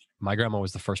family, my grandma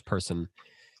was the first person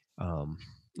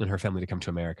in her family to come to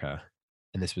America.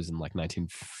 And this was in like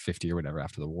 1950 or whatever,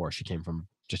 after the war. She came from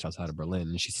just outside of Berlin,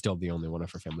 and she's still the only one of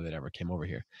her family that ever came over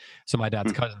here. So my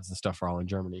dad's cousins and stuff are all in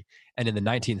Germany. And in the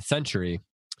 19th century,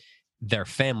 their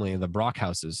family, the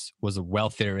Brockhouses, was a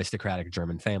wealthy aristocratic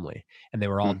German family. And they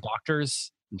were all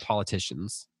doctors and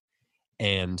politicians.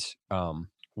 And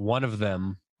one of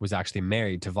them was actually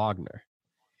married to Wagner.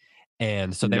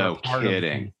 And so they were part of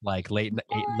the, like late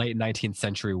 19th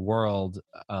century world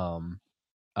like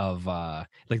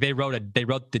they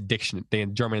wrote the dictionary, the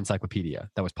German encyclopedia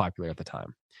that was popular at the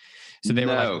time. So they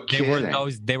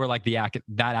were like that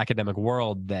academic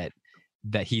world that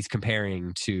he's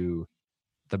comparing to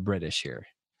the British here.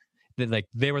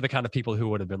 They were the kind of people who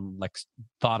would have been like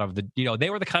thought of they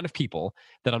were the kind of people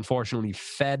that unfortunately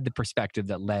fed the perspective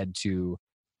that led to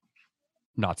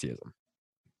Nazism.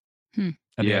 And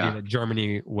the idea that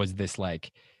Germany was this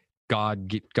like God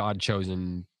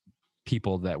chosen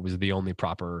people that was they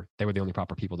were the only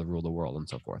proper people to rule the world and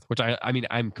so forth, which I mean,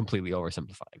 I'm completely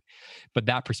oversimplifying, but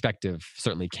that perspective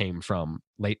certainly came from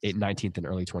late 19th and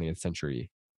early 20th century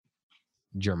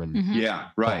German. Yeah,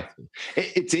 right.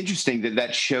 It's interesting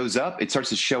that shows up. It starts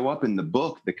to show up in the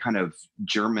book, the kind of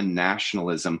German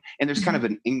nationalism, and there's kind of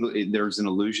there's an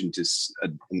allusion to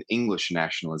an English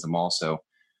nationalism also.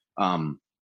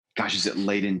 Is it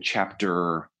late in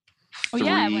chapter 3?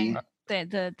 When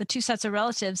the two sets of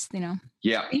relatives,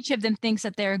 each of them thinks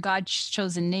that they're God's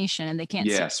chosen nation, and they can't.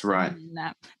 Yes, right.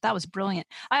 That was brilliant.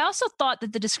 I also thought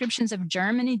that the descriptions of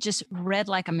Germany just read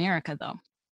like America, though.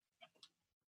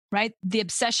 Right, the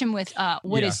obsession with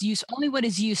what is only what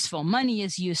is useful. Money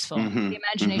is useful. The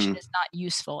imagination is not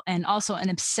useful, and also an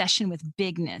obsession with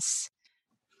bigness.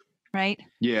 Right.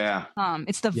 Yeah.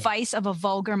 It's the vice of a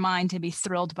vulgar mind to be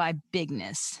thrilled by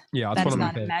bigness. Yeah, that is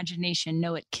not imagination.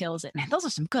 No, it kills it. Man, those are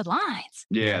some good lines.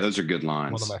 Yeah, those are good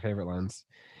lines. One of my favorite lines.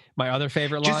 My other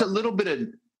favorite line. Just a little bit of.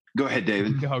 Go ahead,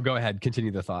 David. No, go ahead.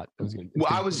 Continue the thought.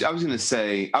 I was just going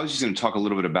to talk a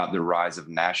little bit about the rise of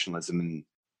nationalism in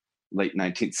late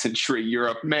 19th century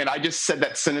Europe. Man, I just said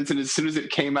that sentence, and as soon as it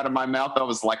came out of my mouth, I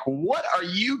was like, what are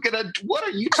you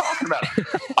talking about?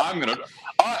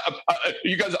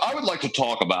 You guys, I would like to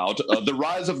talk about the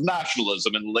rise of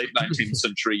nationalism in late 19th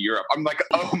century Europe. I'm like,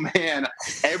 oh man,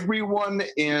 everyone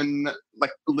in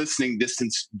like listening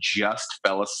distance just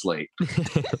fell asleep.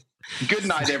 Good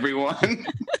night, everyone.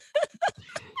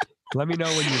 Let me know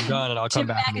when you're done, and I'll come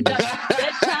Jim back. McIntosh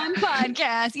Bedtime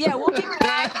Podcast. Yeah, we'll be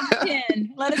back in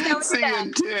 10. Let us know when See you're you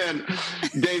done. in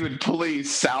 10. David,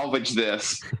 please salvage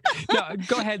this. No,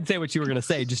 go ahead and say what you were going to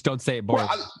say. Just don't say it boring.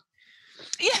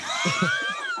 Yeah.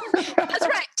 That's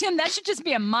right, Tim. That should just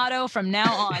be a motto from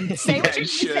now on. Say what you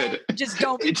say, just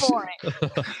don't be boring.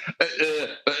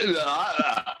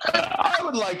 I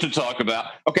would like to talk about.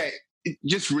 Okay,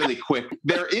 just really quick.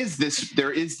 There is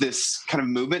this kind of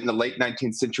movement in the late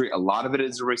 19th century. A lot of it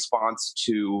is a response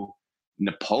to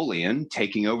Napoleon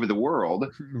taking over the world.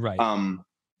 Right.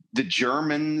 The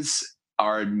Germans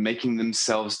are making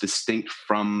themselves distinct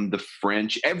from the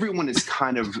French. Everyone is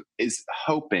is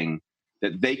hoping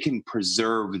that they can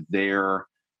preserve their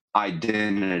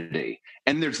identity.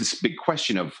 And there's this big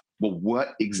question of, well,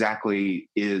 what exactly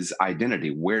is identity?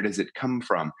 Where does it come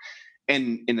from?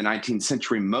 And in the 19th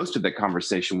century, most of the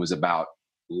conversation was about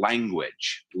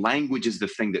language. Language is the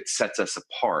thing that sets us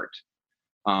apart.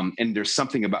 And there's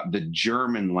something about the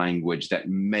German language that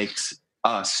makes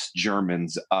us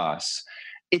Germans us.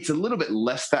 It's a little bit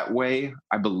less that way,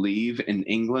 I believe, in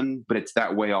England, but it's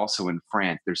that way also in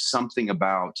France. There's something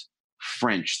about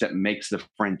French that makes the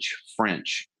French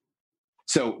French.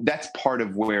 So that's part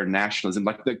of where nationalism,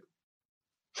 like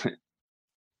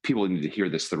people need to hear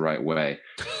this the right way.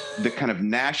 The kind of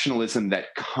nationalism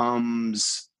that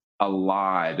comes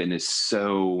alive and is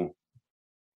so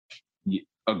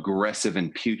aggressive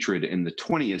and putrid in the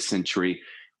 20th century,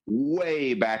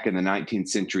 way back in the 19th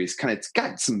century, it's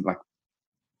got some like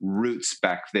roots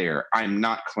back there. I'm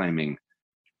not claiming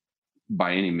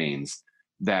by any means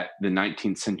that the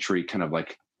 19th century kind of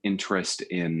like interest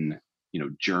in,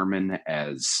 German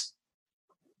as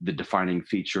the defining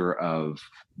feature of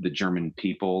the German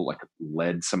people, like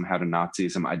led somehow to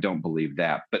Nazism. I don't believe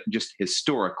that, but just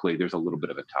historically, there's a little bit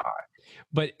of a tie.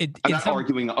 But I'm not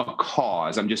arguing a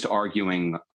cause. I'm just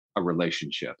arguing a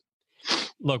relationship.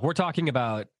 Look, we're talking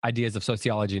about ideas of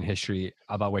sociology and history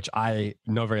about which I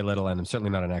know very little, and I'm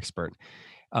certainly not an expert.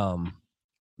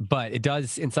 But it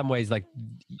does, in some ways, like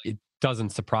it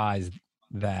doesn't surprise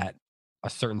that a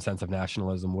certain sense of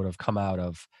nationalism would have come out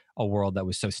of a world that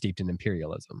was so steeped in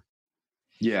imperialism.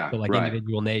 Yeah, so like right.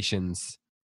 Individual nations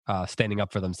standing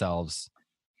up for themselves,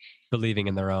 believing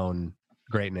in their own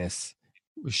greatness,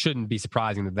 shouldn't be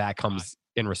surprising that comes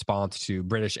in response to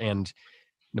British and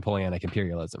Napoleonic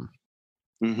imperialism.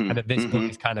 Mm-hmm, and that this book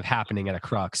is kind of happening at a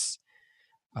crux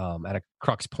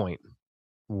point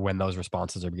when those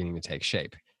responses are beginning to take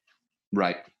shape.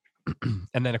 Right.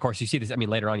 And then, of course, you see this. I mean,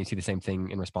 later on, you see the same thing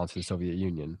in response to the Soviet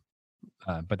Union.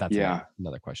 But that's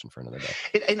another question for another day.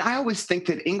 And I always think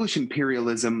that English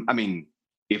imperialism, I mean,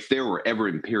 if there were ever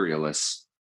imperialists,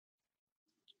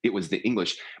 it was the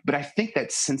English. But I think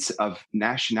that sense of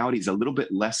nationality is a little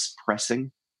bit less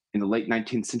pressing in the late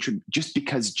 19th century, just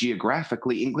because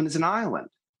geographically, England is an island.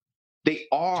 They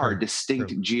are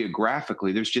distinct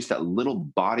geographically. There's just that little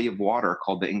body of water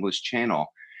called the English Channel.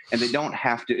 And they don't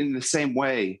have to, in the same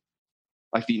way,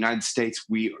 like the United States,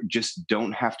 we just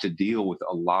don't have to deal with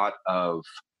a lot of,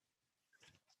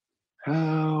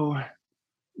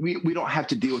 we don't have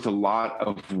to deal with a lot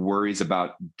of worries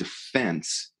about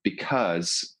defense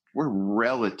because we're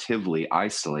relatively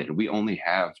isolated. We only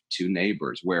have two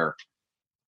neighbors where,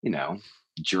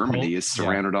 Germany is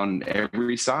surrounded on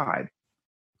every side.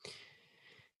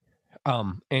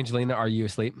 Angelina, are you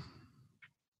asleep?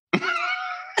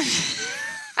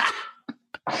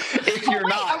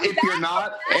 If you're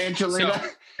not, Angelina,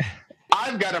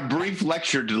 I've got a brief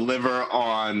lecture to deliver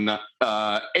on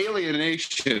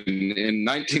alienation in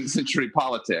 19th century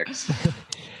politics.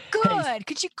 Good.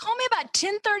 Could you call me about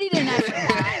 10:30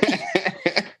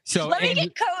 tonight? So let me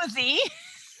get cozy.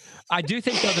 I do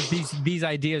think, though, that these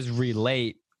ideas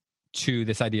relate to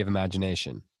this idea of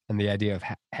imagination and the idea of,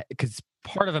 because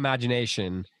part of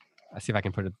imagination, I'll see if I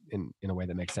can put it in a way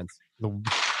that makes sense,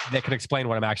 that can explain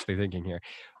what I'm actually thinking here.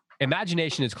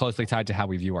 Imagination is closely tied to how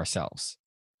we view ourselves.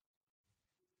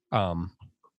 One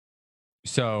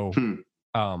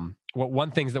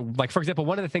things that, like, for example,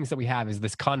 one of the things that we have is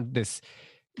this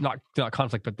not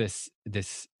conflict, but this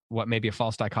what may be a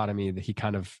false dichotomy that he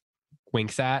kind of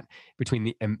winks at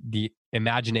between the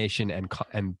imagination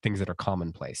and things that are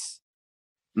commonplace.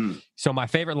 So my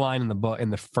favorite line in the book, in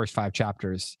the first 5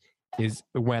 chapters, is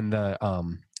when the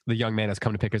young man has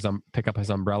come to pick up his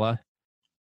umbrella,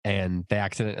 and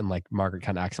like Margaret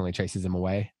kind of accidentally chases him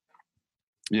away.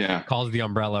 Yeah, calls the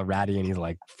umbrella ratty, and he's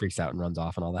like freaks out and runs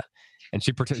off and all that. And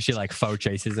she like faux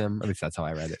chases him. At least that's how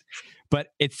I read it. But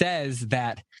it says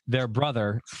that their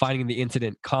brother, finding the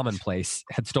incident commonplace,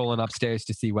 had stolen upstairs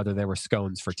to see whether there were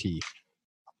scones for tea.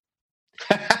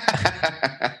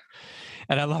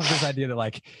 And I love this idea that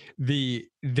like the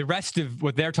rest of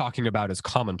what they're talking about is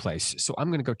commonplace. So I'm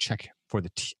going to go check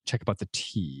about the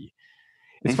tea.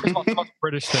 It's first of all the most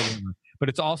British thing ever, but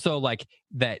it's also like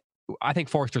that. I think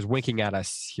Forster's winking at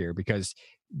us here because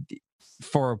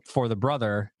for the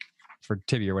brother, for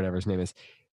Tibby or whatever his name is,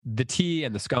 the tea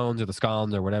and the scones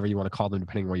or whatever you want to call them,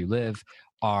 depending on where you live,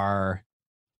 that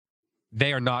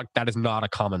is not a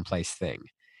commonplace thing.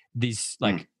 These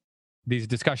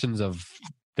discussions of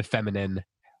the feminine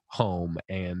home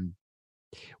and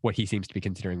what he seems to be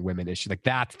considering women issues, like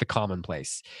that's the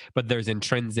commonplace. But there's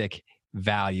intrinsic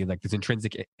value, like there's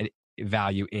intrinsic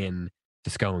value in the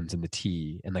scones and the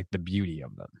tea and like the beauty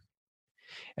of them.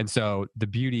 And so the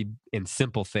beauty in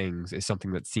simple things is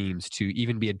something that seems to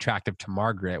even be attractive to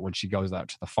Margaret when she goes out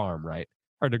to the farm, right?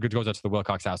 Or goes out to the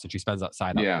Wilcox house and she spends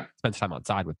time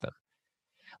outside with them.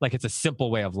 Like it's a simple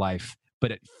way of life,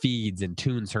 but it feeds and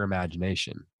tunes her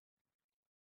imagination.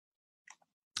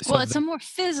 So well, it's a more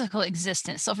physical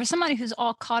existence. So for somebody who's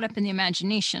all caught up in the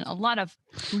imagination, a lot of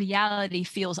reality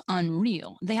feels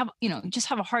unreal. They have, just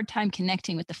have a hard time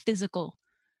connecting with the physical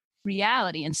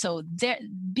reality. And so they're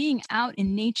being out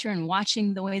in nature and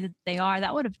watching the way that they are,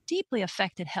 that would have deeply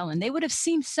affected Helen. They would have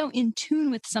seemed so in tune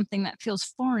with something that feels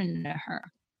foreign to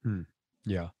her.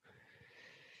 Yeah.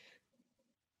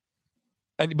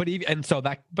 So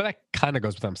that kind of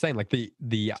goes with what I'm saying. Like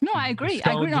no, I agree. The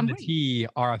scones and the tea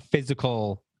are a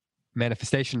physical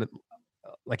manifestation.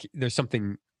 Like they're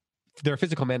a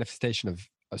physical manifestation of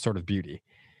a sort of beauty.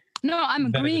 No, I'm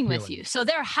agreeing with you. So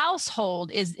their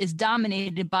household is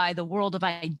dominated by the world of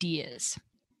ideas.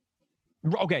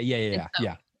 Okay. Yeah.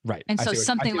 Right. And so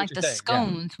something like the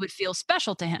scones would feel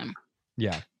special to him.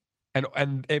 Yeah.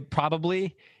 And it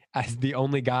probably, as the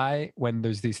only guy, when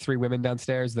there's these three women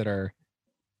downstairs that are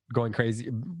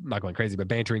not going crazy, but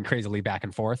bantering crazily back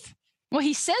and forth. Well,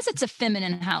 he says it's a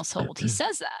feminine household. He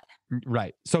says that.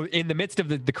 Right. So in the midst of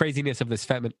the craziness of this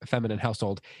feminine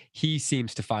household, he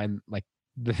seems to find like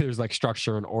there's like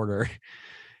structure and order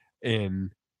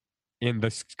in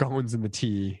the scones and the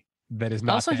tea that is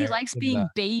not. Also, he likes being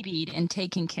babied and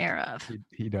taken care of.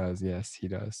 He does. Yes, he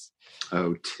does.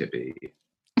 Oh, Tibby.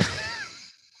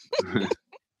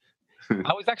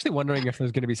 I was actually wondering if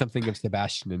there's going to be something of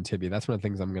Sebastian and Tibby. That's one of the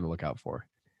things I'm going to look out for.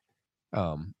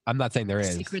 I'm not saying there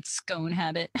is. Secret scone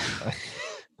habit.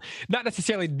 Not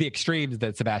necessarily the extremes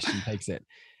that Sebastian takes it,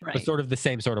 right, but sort of the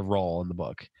same sort of role in the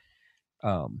book.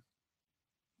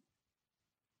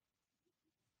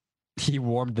 He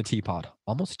warmed the teapot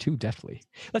almost too deftly.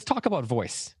 Let's talk about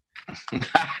voice.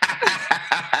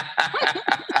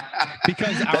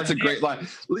 Because that's a great line.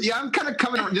 Yeah, I'm kind of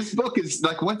coming around. This book is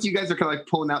like, once you guys are kind of like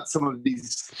pulling out some of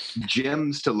these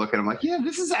gems to look at, I'm like, yeah,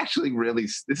 this is actually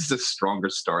this is a stronger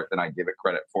start than I give it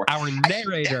credit for. Our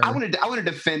narrator. I want to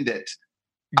defend it.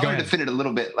 I want to defend it a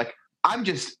little bit. Like,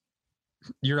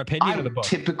 your opinion of the book.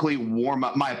 Typically warm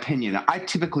up my opinion. I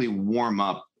typically warm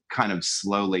up kind of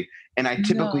slowly, and I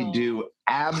typically do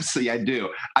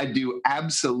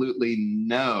absolutely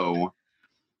no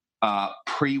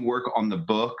pre-work on the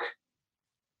book.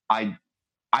 I'm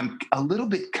a little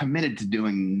bit committed to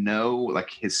doing no like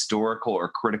historical or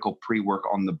critical pre-work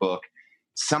on the book.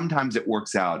 Sometimes it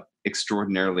works out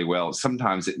extraordinarily well.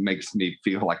 Sometimes it makes me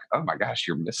feel like, oh my gosh,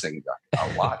 you're missing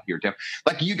a lot here, Dave.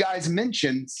 Like you guys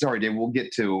mentioned, sorry, Dave, we'll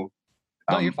get to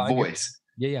you're fine, voice.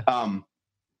 Yeah.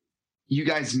 You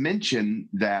guys mentioned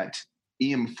that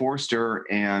E.M. Forster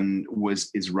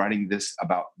is writing this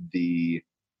about the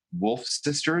Woolf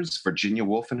sisters, Virginia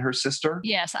Woolf and her sister.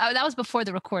 Yes, that was before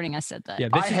the recording. I said that. Yeah,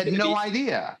 I had no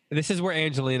idea. This is where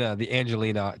the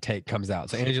Angelina take comes out.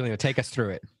 So Angelina, take us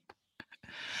through it.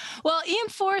 Well, E.M.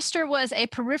 Forster was a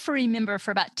periphery member for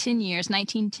about 10 years,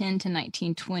 1910 to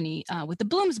 1920, with the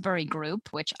Bloomsbury Group,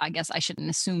 which I guess I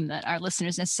shouldn't assume that our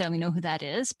listeners necessarily know who that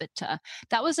is, but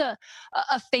that was a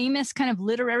famous kind of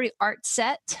literary art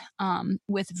set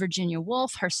with Virginia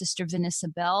Woolf, her sister Vanessa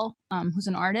Bell, who's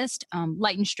an artist,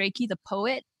 Lytton Strachey, the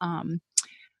poet,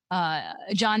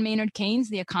 John Maynard Keynes,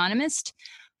 the economist,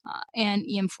 and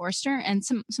E.M. Forster, and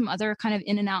some other kind of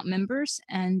in and out members.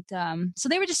 And so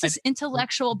they were just this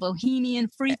intellectual, bohemian,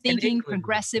 free-thinking,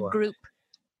 progressive group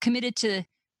committed to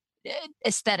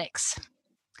aesthetics.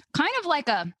 Kind of like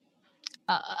a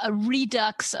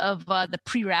redux of the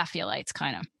pre-Raphaelites,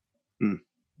 kind of.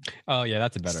 Oh, yeah,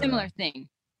 that's a better similar thing.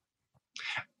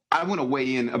 I want to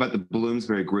weigh in about the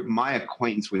Bloomsbury Group. My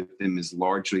acquaintance with them is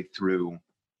largely through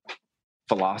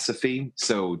philosophy.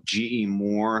 So G.E.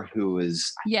 Moore, who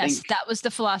is that was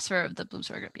the philosopher of the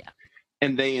Bloomsbury Group. Yeah,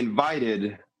 and they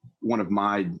invited one of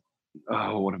my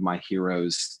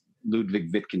heroes,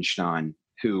 Ludwig Wittgenstein,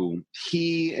 who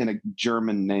he and a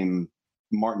German named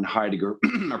Martin Heidegger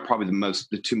are probably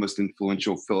the two most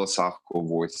influential philosophical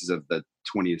voices of the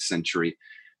 20th century.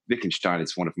 Wittgenstein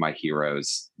is one of my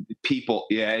heroes.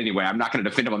 Anyway, I'm not going to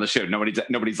defend him on the show.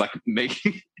 Nobody's like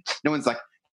making, no one's like,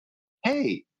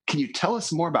 hey, can you tell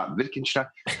us more about Wittgenstein?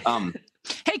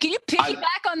 Hey, can you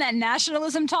piggyback on that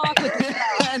nationalism talk?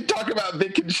 Talk about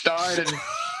Wittgenstein. And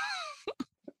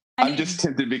I'm just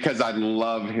tempted because I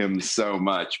love him so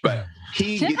much, but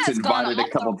he gets invited a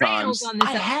couple times.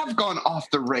 I have gone off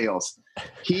the rails.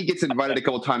 He gets invited a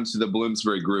couple times to the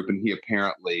Bloomsbury group, and he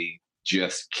apparently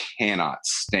just cannot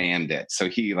stand it. So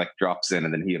he drops in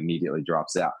and then he immediately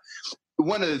drops out.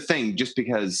 One other thing, just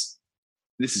because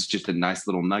this is just a nice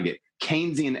little nugget,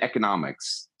 Keynesian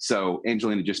economics. So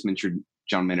Angelina just mentioned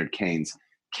John Maynard Keynes.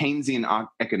 Keynesian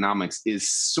economics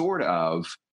is sort of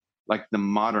like the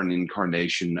modern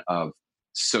incarnation of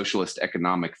socialist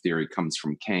economic theory comes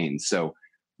from Keynes. So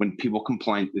when people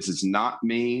complain, this is not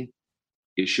me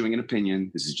issuing an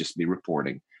opinion, this is just me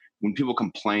reporting. When people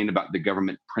complain about the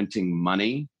government printing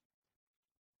money,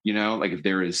 if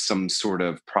there is some sort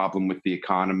of problem with the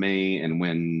economy, and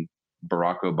when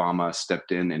Barack Obama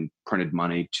stepped in and printed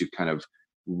money to kind of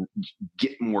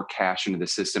get more cash into the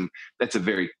system, that's a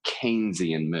very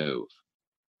Keynesian move.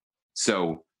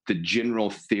 So the general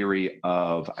theory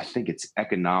of, I think it's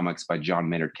Economics by John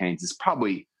Maynard Keynes,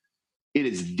 it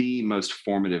is the most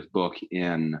formative book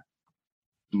in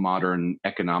modern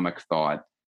economic thought.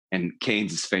 And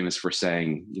Keynes is famous for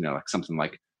saying, something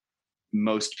like,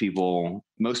 most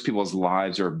people's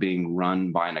lives are being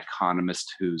run by an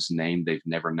economist whose name they've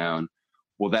never known.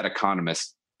 Well, that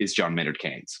economist is John Maynard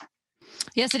Keynes.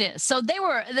 Yes, it is. So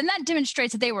then that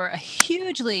demonstrates that they were a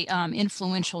hugely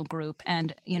influential group.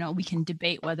 And, we can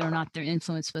debate whether or not their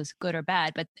influence was good or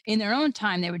bad, but in their own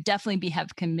time, they would definitely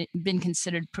been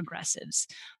considered progressives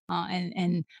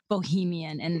and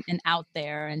bohemian and out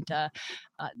there. And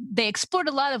they explored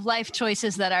a lot of life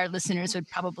choices that our listeners would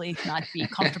probably not be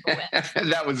comfortable with.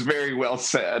 That was very well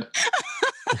said.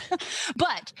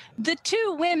 But the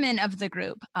two women of the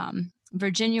group,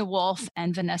 Virginia Woolf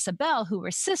and Vanessa Bell, who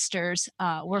were sisters,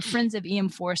 were friends of E.M.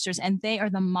 Forster's, and they are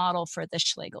the model for the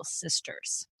Schlegel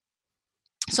sisters.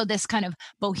 So this kind of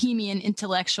bohemian,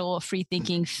 intellectual,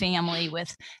 free-thinking family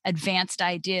with advanced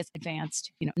ideas,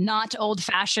 not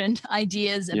old-fashioned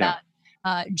ideas about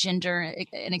gender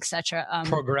and et cetera.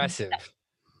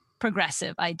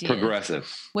 Progressive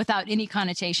ideas, without any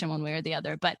connotation one way or the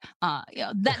other. But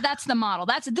that's the model.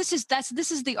 This is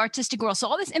the artistic world. So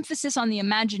all this emphasis on the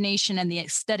imagination and the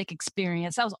aesthetic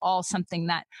experience, that was all something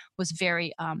that was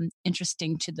very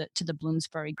interesting to the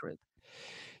Bloomsbury group.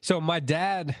 So my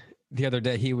dad, the other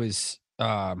day, he was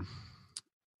my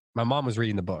mom was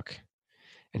reading the book,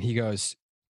 and he's trying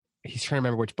to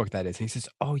remember which book that is. And he says,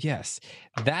 "Oh yes,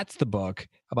 that's the book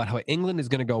about how England is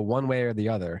going to go one way or the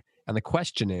other. And the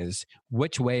question is,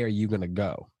 which way are you going to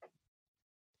go?"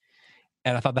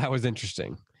 And I thought that was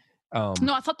interesting. No,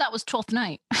 I thought that was 12th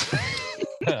Night.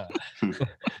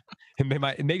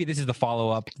 Maybe this is the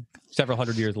follow-up several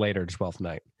hundred years later to 12th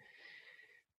Night.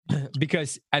 And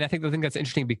I think the thing that's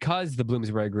interesting, because the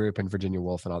Bloomsbury group and Virginia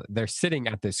Woolf and all that, they're sitting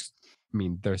at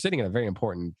a very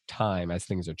important time as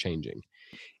things are changing.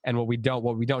 And what we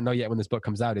don't know yet when this book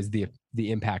comes out is the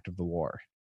impact of the war.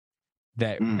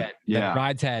 That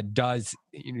Brideshead does,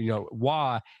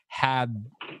 Waugh had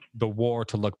the war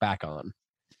to look back on,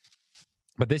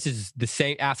 but this is the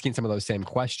same, asking some of those same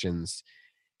questions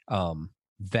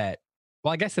that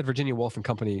Virginia Woolf and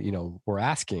company, were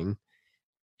asking,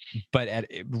 but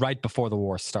right before the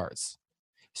war starts.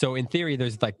 So in theory,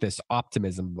 there's this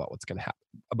optimism about what's going to happen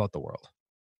about the world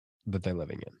that they're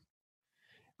living in.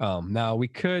 Now we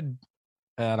could,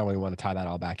 I don't really want to tie that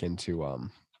all back into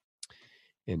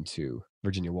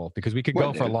Virginia Woolf, because we could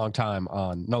go for a long time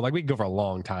on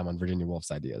Virginia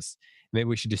Woolf's ideas. Maybe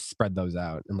we should just spread those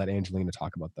out and let Angelina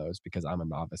talk about those, because I'm a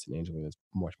novice and Angelina is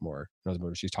much more knows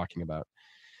what she's talking about.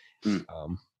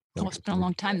 It's been a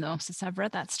long time though since I've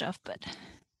read that stuff, but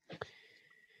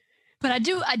I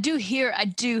do hear a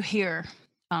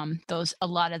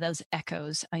lot of those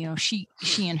echoes. She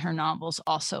in her novels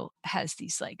also has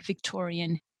these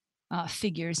Victorian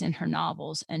figures in her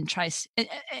novels, and tries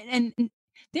and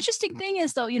the interesting thing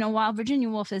is, though, while Virginia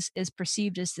Woolf is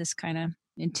perceived as this kind of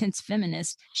intense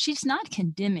feminist, she's not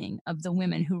condemning of the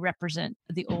women who represent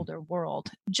the older world,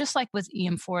 just like with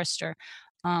E.M. Forster.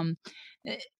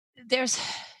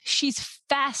 She's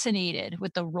fascinated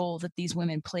with the role that these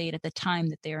women played at the time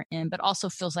that they are in, but also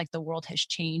feels like the world has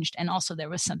changed, and also there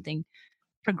was something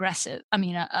oppressive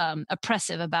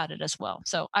about it as well.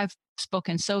 So I've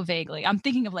spoken so vaguely. I'm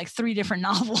thinking of 3 different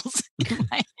novels in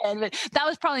my head, but that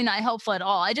was probably not helpful at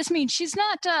all. I just mean she's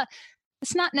not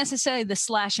it's not necessarily the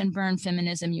slash and burn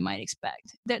feminism you might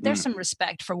expect. There's some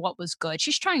respect for what was good.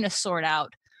 She's trying to sort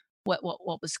out what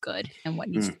was good and what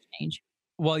needs to change.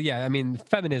 Well, yeah, I mean,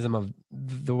 feminism of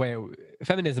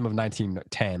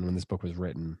 1910 when this book was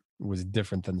written was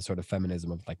different than the sort of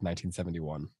feminism of like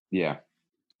 1971. Yeah,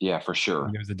 for sure.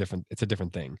 I mean, it's a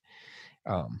different thing.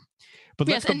 But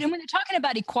yes, and when they're talking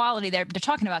about equality, they're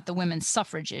talking about the women's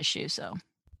suffrage issue. So,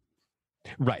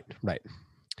 right.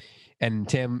 And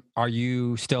Tim, are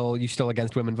you still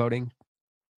against women voting?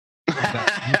 First,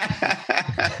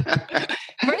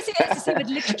 he has to see what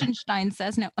Liechtenstein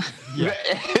says. No. Yeah.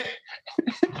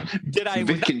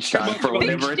 Wittgenstein, for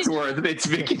whatever it's worth. It's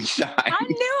Wittgenstein. I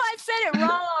knew I said it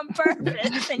wrong on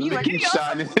purpose. And you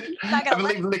Liechtenstein. I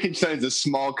believe Liechtenstein is a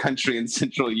small country in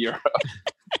Central Europe.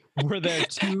 Were there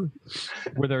too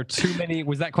many?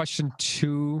 Was that question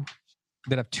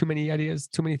did have too many ideas,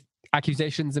 too many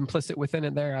accusations implicit within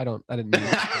it there? I didn't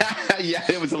know. Yeah,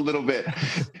 it was a little bit.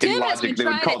 In logic, they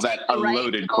would call that a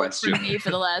loaded question. For me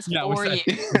for the last 4 years.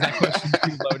 Was that question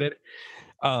too loaded?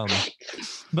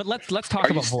 But let's talk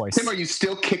about voice. Tim, are you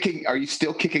still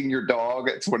kicking your dog?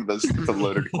 It's one of those. It's a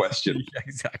loaded question. Yeah,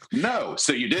 exactly. No,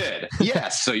 so you did.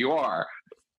 Yes, so you are.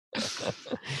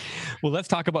 Well, let's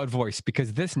talk about voice,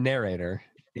 because this narrator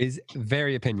is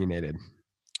very opinionated,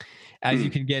 as you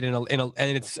can get in a and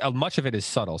it's much of it is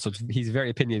subtle. So he's very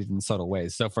opinionated in subtle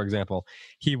ways. So, for example,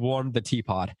 he warmed the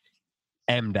teapot.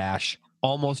 M dash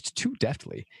almost too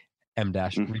deftly. M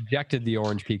dash rejected the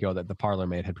orange pico that the parlor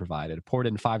maid had provided, poured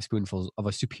in 5 spoonfuls of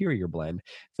a superior blend,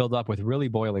 filled up with really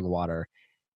boiling water,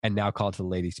 and now called to the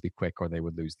ladies to be quick or they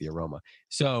would lose the aroma.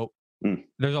 So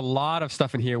there's a lot of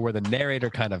stuff in here where the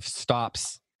narrator kind of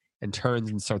stops and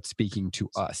turns and starts speaking to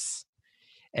us.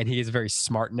 And he is a very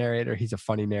smart narrator. He's a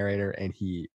funny narrator. And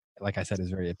he, like I said,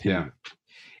 is very opinionated.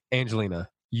 Yeah. Angelina,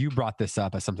 you brought this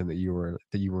up as something that you were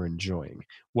enjoying.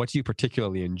 What do you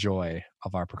particularly enjoy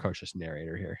of our precocious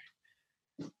narrator here?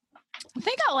 I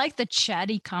think I like the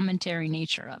chatty commentary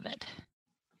nature of it.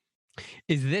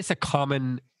 Is this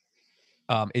common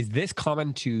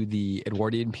to the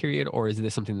Edwardian period, or is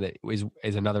this something that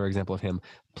is another example of him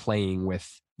playing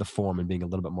with the form and being a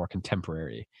little bit more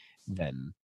contemporary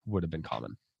than would have been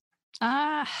common?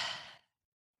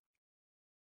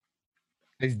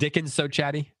 Is Dickens so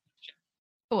chatty?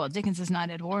 Well, Dickens is not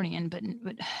Edwardian, but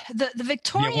the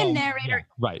Victorian narrator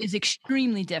is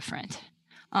extremely different.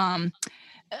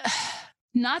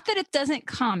 Not that it doesn't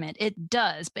comment, it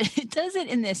does, but it does it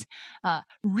in this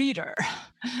reader.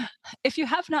 If you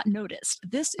have not noticed,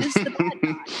 this is the bad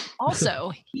guy.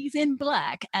 Also, he's in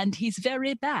black and he's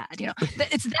very bad. You know,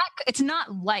 it's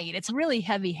not light. It's really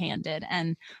heavy-handed,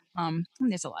 and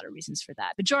there's a lot of reasons for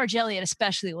that. But George Eliot,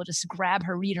 especially, will just grab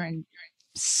her reader and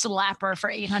slap her for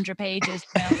 800 pages.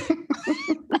 You know?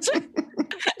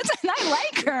 And I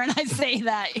like her, and I say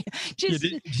that. Just,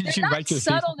 did you write your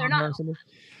subtle. They're not.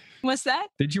 What's that?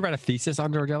 Did you write a thesis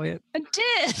on George Eliot? I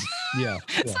did. Yeah.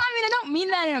 So I mean, I don't mean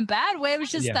that in a bad way. It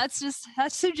was just that's just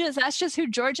who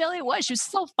George Eliot was. She was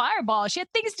so fireball. She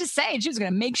had things to say, and she was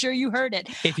going to make sure you heard it.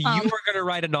 If you were going to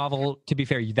write a novel, to be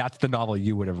fair, that's the novel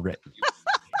you would have written.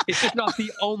 It's just not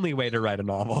the only way to write a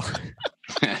novel.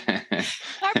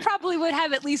 I probably would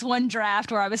have at least one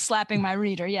draft where I was slapping my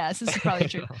reader. Yes, this is probably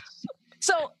true.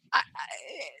 So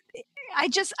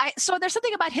so there's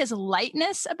something about his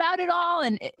lightness about it all,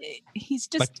 and he's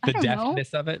just like the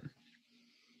deftness of it.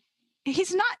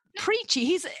 He's not preachy.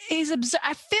 He's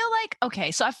I feel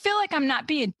like I'm not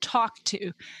being talked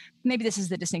to. Maybe this is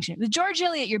the distinction. With George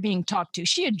Eliot, you're being talked to.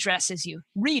 She addresses you,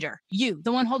 reader, you,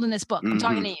 the one holding this book. I'm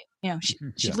talking to you. You know,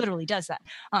 she literally does that.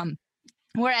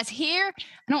 Whereas here,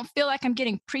 I don't feel like I'm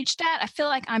getting preached at. I feel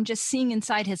like I'm just seeing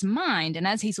inside his mind. And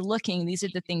as he's looking, these are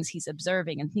the things he's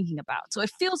observing and thinking about. So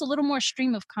it feels a little more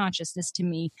stream of consciousness to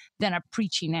me than a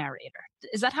preachy narrator.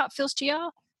 Is that how it feels to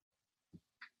y'all?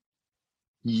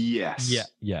 Yes. Yeah.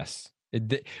 Yes.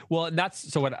 Well, and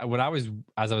that's so.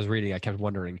 As I was reading, I kept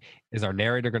wondering: is our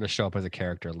narrator going to show up as a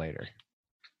character later?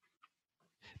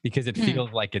 Because it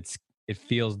feels like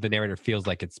the narrator feels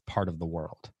like it's part of the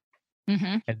world.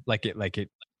 Mm-hmm. And like it.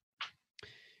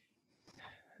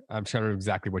 I'm trying to remember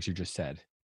exactly what you just said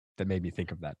that made me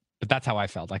think of that. But that's how I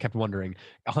felt. I kept wondering,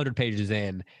 100 pages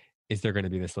in, is there going to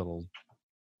be this little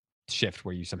shift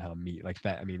where you somehow meet like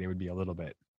that? I mean, it would be a little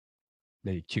bit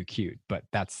maybe too cute, but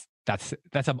that's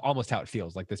almost how it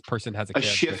feels. Like this person has a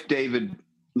shift, David.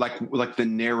 Like the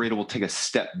narrator will take a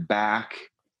step back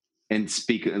and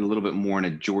speak a little bit more in a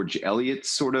George Eliot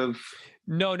sort of.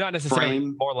 No, not necessarily.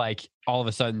 Frame. More like all of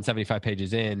a sudden, 75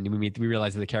 pages in, we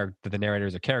realize that the narrator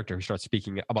is a character who starts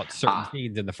speaking about certain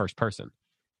scenes in the first person.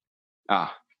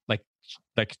 Like like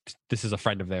this is a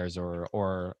friend of theirs,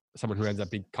 or someone who ends up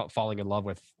falling in love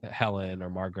with Helen or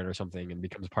Margaret or something and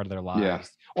becomes part of their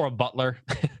lives, or a butler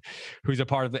who's a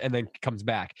part of it and then comes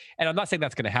back. And I'm not saying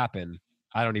that's going to happen.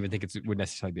 I don't even think it would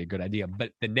necessarily be a good idea,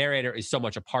 but the narrator is so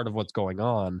much a part of what's going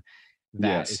on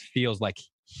that it feels like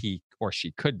he or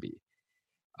she could be.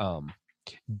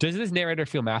 Does this narrator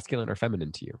feel masculine or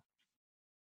feminine to you?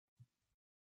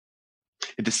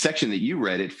 In the section that you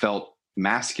read, it felt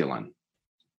masculine.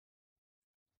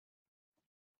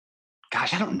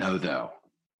 Gosh, I don't know, though.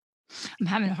 I'm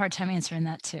having a hard time answering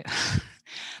that, too.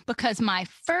 Because my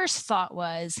first thought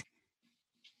was,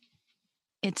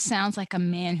 it sounds like a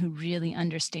man who really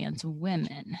understands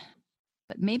women.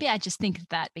 But maybe I just think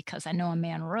that because I know a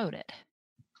man wrote it.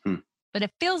 But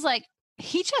it feels like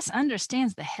he just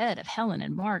understands the head of Helen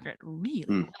and Margaret really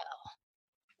well.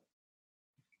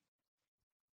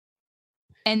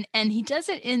 And he does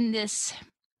it in this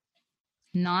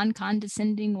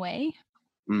non-condescending way.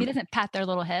 He doesn't pat their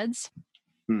little heads.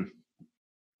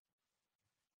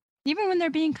 Even when they're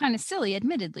being kind of silly,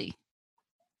 admittedly.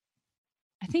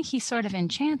 I think he's sort of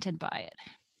enchanted by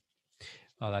it.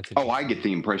 Oh, that's I get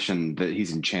the impression that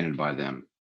he's enchanted by them.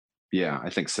 Yeah, I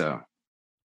think so.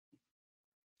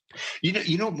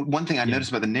 You know, one thing I noticed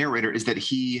about the narrator is that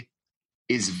he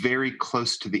is very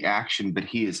close to the action, but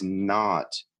he's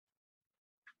not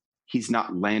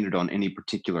landed on any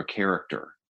particular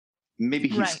character. Maybe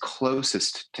he's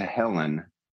closest to Helen,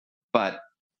 but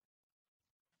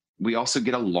we also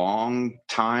get a long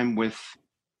time with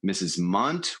Mrs.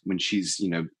 Munt when she's,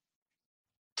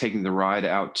 taking the ride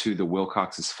out to the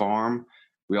Wilcox's farm.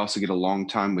 We also get a long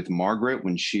time with Margaret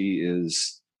when she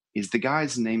is the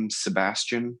guy's name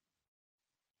Sebastian?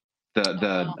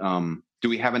 Do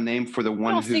we have a name for the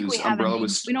one whose umbrella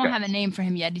was? We don't have a name for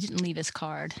him yet. He didn't leave his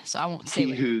card, so I won't say.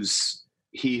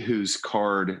 He whose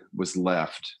card was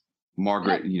left.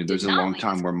 Margaret, there's a long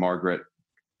time where Margaret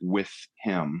with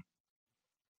him,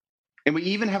 and we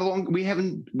even have we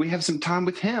have some time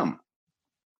with him.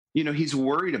 He's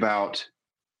worried about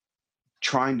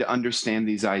trying to understand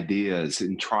these ideas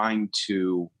and trying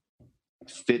to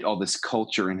fit all this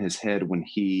culture in his head when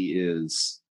he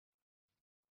is.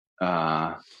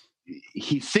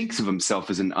 He thinks of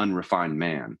himself as an unrefined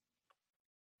man,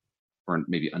 or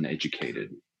maybe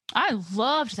uneducated. I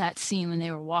loved that scene when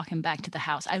they were walking back to the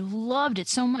house. I loved it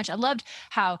so much. I loved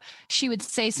how she would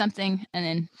say something, and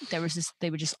then they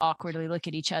would just awkwardly look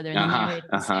at each other, and the narrator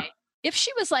would say, if she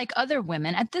was like other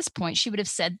women, at this point, she would have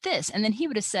said this, and then he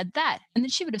would have said that, and then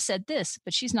she would have said this,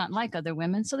 but she's not like other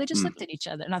women, so they just looked at each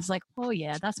other. And I was like, oh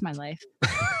yeah, that's my life.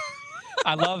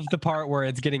 I love the part where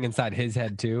it's getting inside his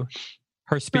head too.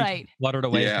 Her speech fluttered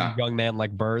away from young man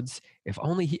like birds. If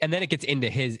only he, and then it gets into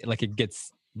his, like it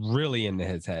gets really into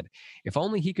his head. If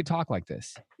only he could talk like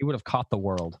this, he would have caught the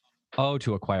world. Oh,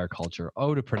 to acquire culture.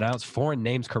 Oh, to pronounce foreign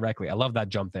names correctly. I love that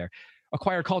jump there.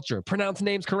 Acquire culture, pronounce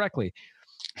names correctly.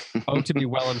 Oh, to be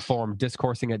well-informed,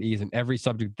 discoursing at ease in every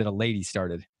subject that a lady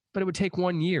started. But it would take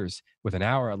 1 year, with an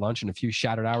hour at lunch and a few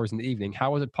shattered hours in the evening.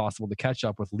 How was it possible to catch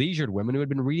up with leisured women who had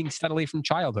been reading steadily from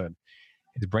childhood?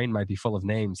 His brain might be full of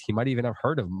names. He might even have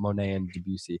heard of Monet and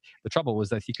Debussy. The trouble was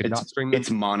that he could not string them. It's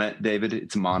Monet, David.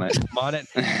 It's Monet. Monet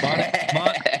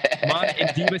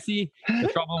and Debussy. The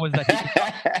trouble was that he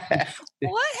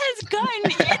what has gotten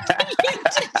into you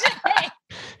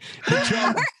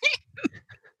today?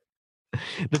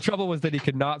 The trouble was that he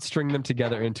could not string them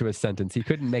together into a sentence. He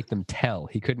couldn't make them tell.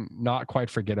 He couldn't not quite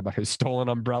forget about his stolen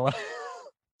umbrella.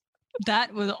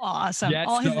 That was awesome. Yes,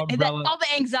 all the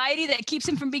anxiety that keeps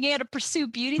him from being able to pursue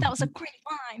beauty. That was a great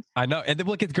line. I know. And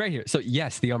look, it's great here. So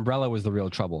yes, the umbrella was the real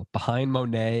trouble. Behind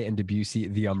Monet and Debussy,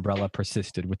 the umbrella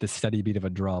persisted with the steady beat of a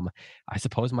drum. I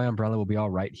suppose my umbrella will be all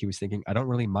right, he was thinking. I don't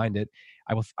really mind it.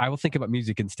 I will think about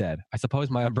music instead. I suppose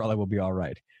my umbrella will be all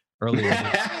right. Earlier.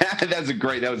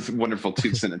 That was wonderful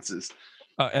 2 sentences.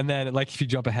 And then, like, if you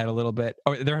jump ahead a little bit,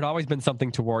 there had always been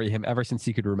something to worry him ever since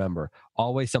he could remember.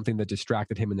 Always something that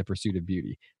distracted him in the pursuit of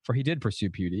beauty. For he did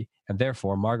pursue beauty, and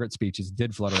therefore Margaret's speeches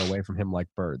did flutter away from him like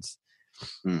birds.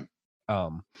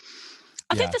 I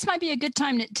think this might be a good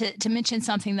time to mention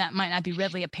something that might not be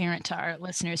readily apparent to our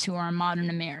listeners who are modern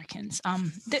Americans.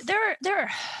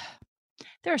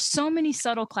 There are so many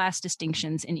subtle class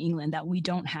distinctions in England that we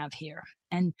don't have here.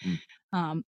 And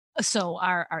so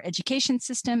our education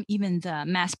system, even the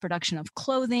mass production of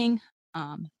clothing,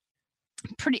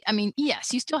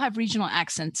 yes, you still have regional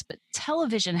accents, but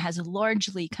television has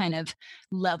largely kind of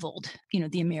leveled,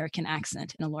 the American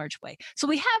accent in a large way. So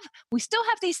we still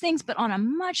have these things, but on a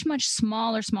much, much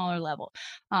smaller level.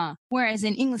 Whereas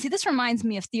in England, see, this reminds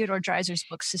me of Theodore Dreiser's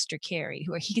book, Sister Carrie,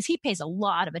 because he pays a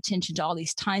lot of attention to all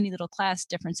these tiny little class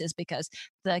differences, because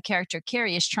the character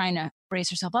Carrie is trying to raise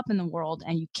herself up in the world,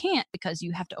 and you can't, because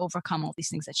you have to overcome all these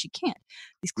things that she can't,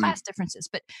 these class differences.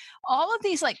 But all of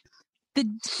these, like,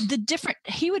 the different,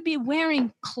 he would be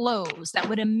wearing clothes that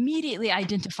would immediately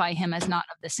identify him as not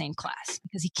of the same class,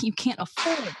 because you can't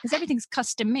afford, because everything's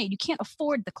custom made. You can't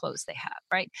afford the clothes they have,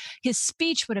 right? His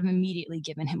speech would have immediately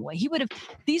given him away.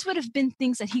 These would have been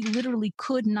things that he literally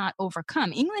could not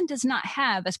overcome. England does not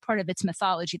have, as part of its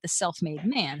mythology, the self-made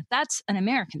man. That's an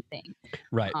American thing.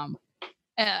 Right.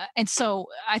 And so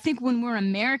I think when we're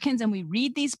Americans and we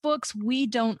read these books, we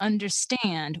don't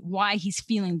understand why he's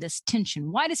feeling this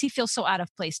tension. Why does he feel so out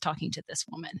of place talking to this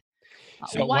woman?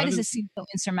 So why does it seem so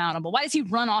insurmountable? Why does he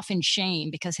run off in shame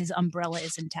because his umbrella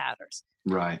is in tatters?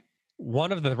 Right.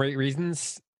 One of the great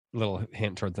reasons, little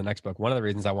hint towards the next book, one of the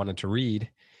reasons I wanted to read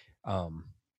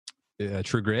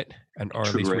True Grit, or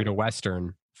at least read a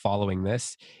Western following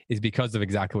this, is because of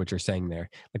exactly what you're saying there.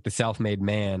 Like, the self-made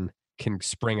man can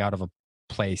spring out of a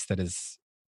place that is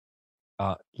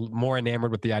more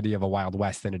enamored with the idea of a Wild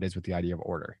West than it is with the idea of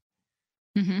order.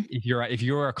 Mm-hmm. If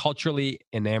you're culturally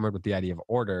enamored with the idea of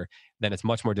order, then it's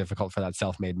much more difficult for that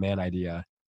self-made man idea.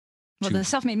 Well, the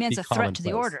self-made man's a threat to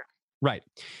the order, right?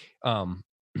 But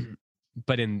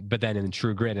then in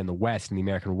True Grit in the West, in the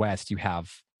American West, you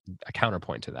have a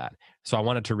counterpoint to that. So I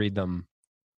wanted to read them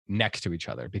next to each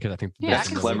other, because I think that's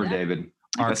clever, David.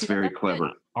 That's very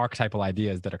clever. Archetypal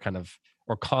ideas that are kind of,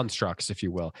 or constructs, if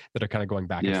you will, that are kind of going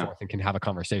back and forth and can have a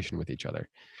conversation with each other.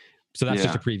 So that's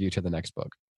just a preview to the next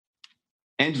book.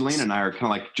 Angelina and I are kind of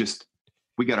like,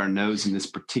 we got our nose in this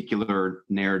particular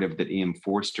narrative that E.M.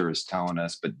 Forster is telling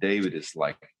us, but David is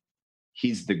like,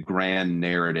 he's the grand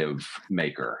narrative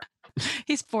maker.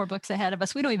 He's 4 books ahead of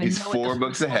us. We don't even know. He's 4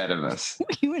 books ahead of us.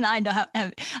 You and I don't have,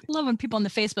 I love when people on the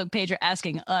Facebook page are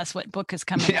asking us what book is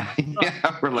coming. Yeah,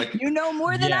 we're like, you know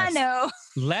more than I know.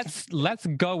 Let's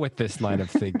go with this line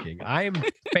of thinking. I am in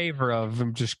favor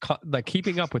of just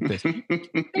keeping up with this. Can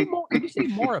you say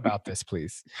more about this,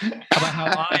 please? About how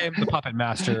I am the puppet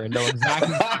master and know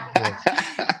exactly what I'm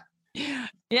doing.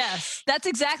 Yes, that's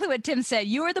exactly what Tim said.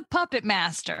 You are the puppet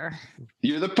master.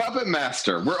 You're the puppet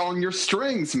master. We're on your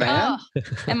strings, man. Oh,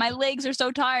 and my legs are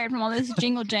so tired from all this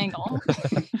jingle jangle.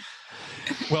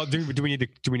 Well, do we need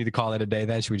to call it a day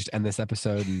then? Should we just end this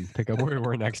episode and pick up where we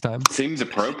were next time? Seems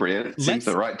appropriate. Seems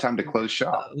the right time to close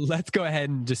shop. Let's go ahead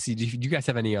and just see. Do you guys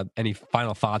have any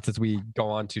final thoughts as we go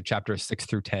on to chapters 6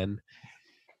 through 10?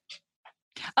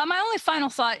 My only final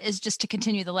thought is just to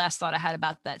continue the last thought I had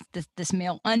about this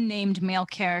unnamed male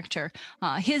character.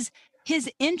 His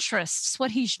interests,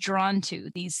 what he's drawn to,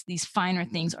 these finer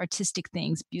things, artistic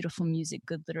things, beautiful music,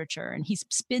 good literature, and he's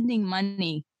spending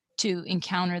money to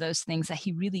encounter those things that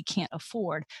he really can't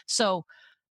afford. So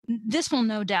this will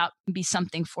no doubt be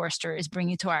something Forster is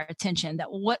bringing to our attention, that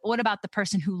what about the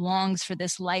person who longs for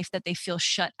this life that they feel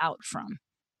shut out from?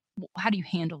 How do you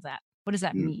handle that? What does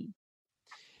that mean?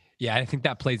 Yeah, I think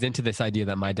that plays into this idea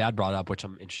that my dad brought up, which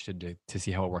I'm interested to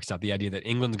see how it works out. The idea that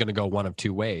England's going to go one of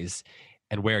 2 ways,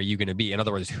 and where are you going to be? In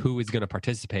other words, who is going to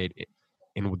participate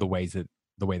in the way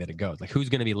that it goes? Like, who's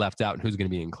going to be left out and who's going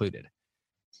to be included?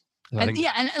 And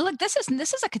look, this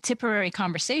is a contemporary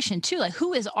conversation too. Like,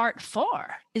 who is art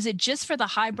for? Is it just for the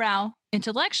highbrow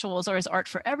intellectuals, or is art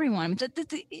for everyone?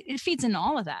 It feeds into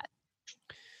all of that.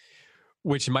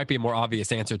 Which might be a more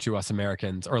obvious answer to us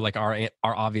Americans, or like our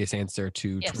obvious answer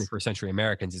to 21st century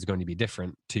Americans is going to be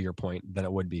different, to your point, than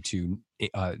it would be to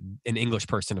an English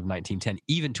person of 1910,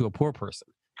 even to a poor person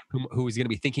who is going to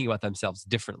be thinking about themselves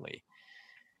differently.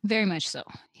 Very much so.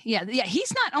 Yeah.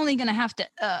 He's not only going to have to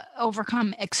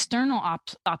overcome external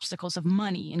obstacles of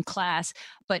money and class,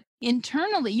 but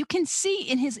internally, you can see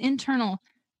in his internal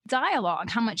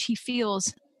dialogue how much he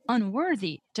feels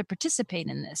unworthy to participate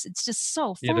in this. It's just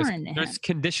so foreign to him. There's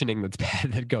conditioning that's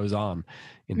bad that goes on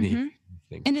in the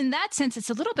thing. And in that sense, it's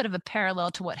a little bit of a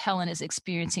parallel to what Helen is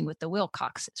experiencing with the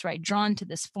Wilcoxes, right? Drawn to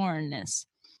this foreignness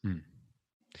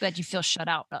that you feel shut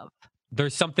out of.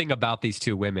 There's something about these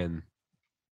 2 women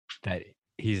that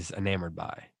he's enamored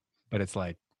by, but it's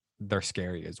like they're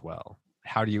scary as well.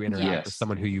 How do you interact with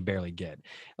someone who you barely get?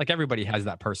 Like, everybody has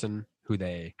that person who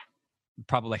they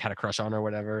probably had a crush on or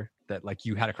whatever, that like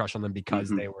you had a crush on them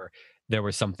because there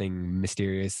was something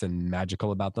mysterious and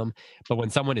magical about them. But when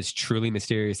someone is truly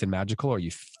mysterious and magical, or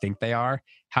you think they are,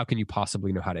 how can you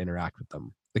possibly know how to interact with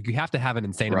them? Like, you have to have an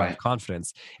insane amount of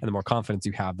confidence, and the more confidence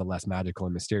you have, the less magical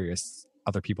and mysterious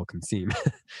other people can seem.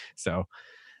 So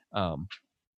I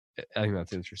think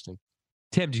that's interesting.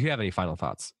 Tim, do you have any final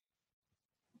thoughts?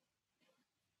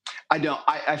 I don't.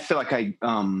 I feel like I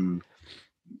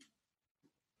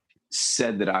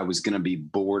said that I was going to be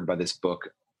bored by this book.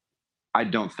 I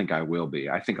don't think I will be.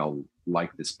 I think I'll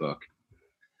like this book.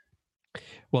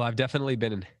 Well, I've definitely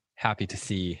been happy to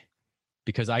see,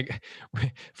 because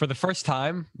for the first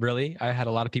time, really, I had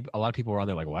a lot of people were on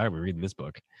there like, why are we reading this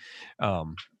book?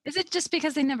 Is it just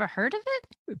because they never heard of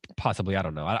it? Possibly. I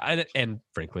don't know. And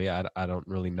frankly, I don't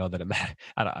really know that it matters.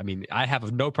 I mean, I have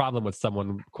no problem with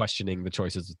someone questioning the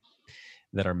choices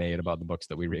that are made about the books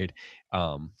that we read.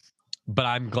 But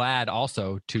I'm glad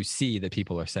also to see that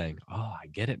people are saying, oh, I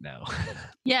get it now.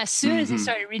 Yeah, as soon as I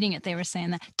started reading it, they were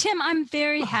saying that. Tim, I'm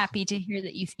very happy to hear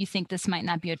that you think this might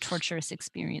not be a torturous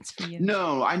experience for you.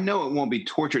 No, I know it won't be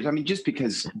torturous. I mean, just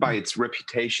because by its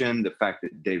reputation, the fact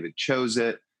that David chose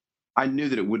it, I knew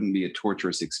that it wouldn't be a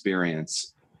torturous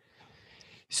experience.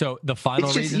 So the final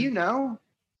it's just, reason,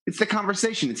 it's the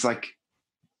conversation. It's like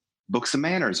books of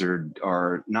manners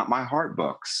are not my heart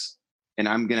books. And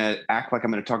I'm going to act like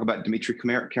I'm going to talk about Dmitry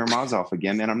Karamazov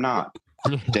again, and I'm not.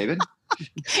 David?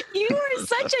 You are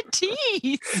such a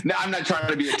tease. No, I'm not trying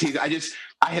to be a tease.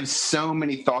 I have so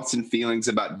many thoughts and feelings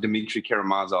about Dmitry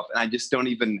Karamazov, and I just don't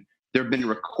even, there have been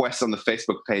requests on the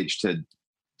Facebook page to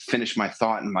finish my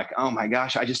thought, and I'm like, oh my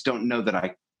gosh, I just don't know that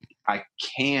I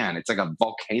can. It's like a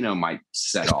volcano might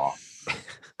set off.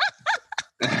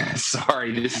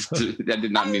 Sorry, I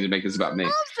did not mean to make this about me. I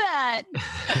love that.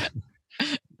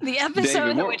 The episode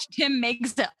David, in which Tim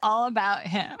makes it all about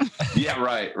him. Yeah,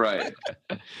 right.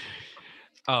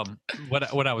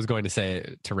 What I was going to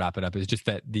say to wrap it up is just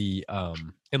that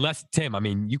unless Tim, I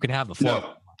mean, you can have the floor.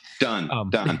 No, done.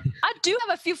 I do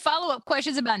have a few follow-up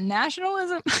questions about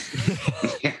nationalism.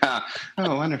 Yeah.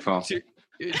 Oh, wonderful.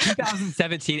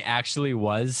 2017 actually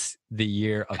was the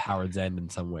year of Howard's End in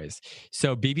some ways.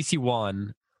 So BBC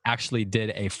One actually did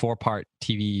a 4-part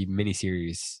TV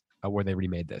miniseries where they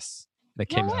remade this. That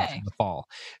came out in the fall.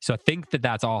 So I think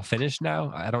that's all finished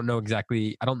now. I don't know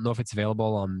exactly. I don't know if it's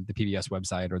available on the PBS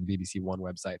website or the BBC One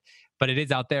website, but it is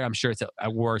out there. I'm sure it's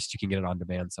at worst you can get it on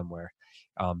demand somewhere,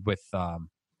 with a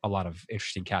lot of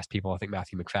interesting cast people. I think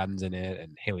Matthew McFadden's in it,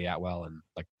 and Haley Atwell, and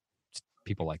like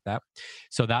people like that.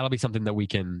 So that'll be something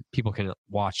that people can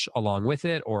watch along with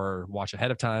it, or watch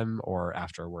ahead of time, or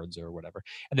afterwards, or whatever.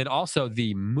 And then also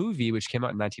the movie, which came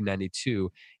out in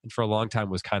 1992, and for a long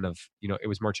time was kind of, it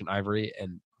was Merchant Ivory,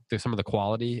 and some of the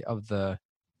quality of the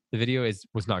video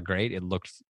was not great. It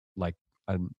looked like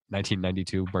a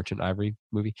 1992 Merchant Ivory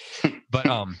movie.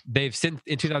 But they've since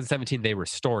in 2017 they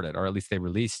restored it, or at least they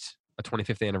released a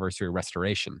 25th anniversary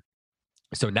restoration.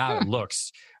 So now it looks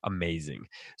amazing.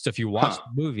 So if you watch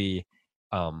the movie,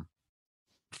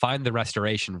 find the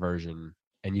restoration version,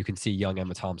 and you can see young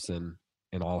Emma Thompson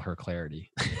in all her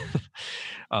clarity.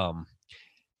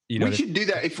 We should do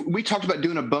that. If we talked about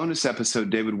doing a bonus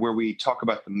episode, David, where we talk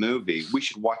about the movie, we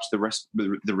should watch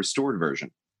the restored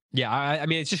version. Yeah, I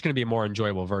mean, it's just going to be a more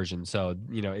enjoyable version. So,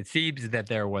 it seems that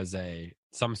there was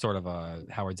some sort of a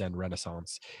Howard's End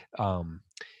renaissance.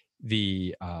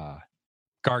 The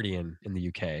Guardian in the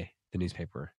UK, the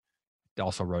newspaper,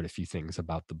 also wrote a few things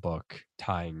about the book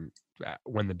tying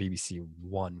when the BBC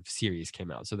One series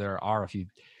came out. So there are a few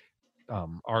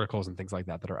articles and things like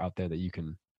that are out there that you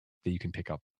can pick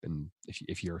up, and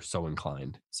if you're so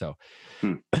inclined. So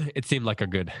it seemed like a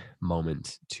good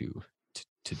moment to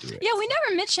do it. Yeah, we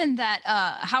never mentioned that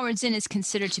Howard's End is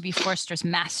considered to be Forster's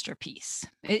masterpiece.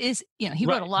 It is, he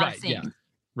wrote a lot of things. Yeah,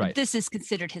 right. This is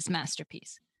considered his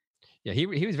masterpiece. Yeah, he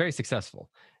was very successful.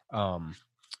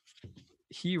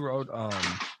 He wrote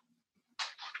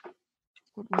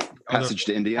Passage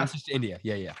to India. Passage to India.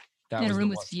 Yeah. That was A Room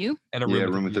with View. And A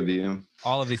Room with a View.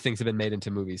 All of these things have been made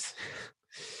into movies.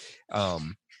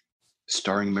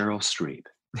 Starring Meryl Streep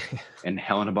and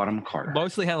Helena Bonham Carter.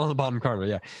 Mostly Helena Bonham Carter.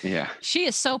 Yeah. Yeah. She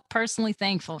is so personally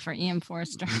thankful for Ian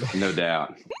Forster. No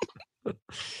doubt.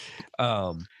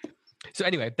 So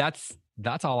anyway, that's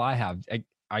all I have.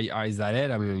 Is that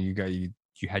it? I mean,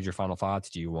 you had your final thoughts.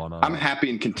 Do you want to? I'm happy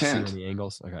and content. See any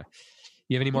angles? Okay.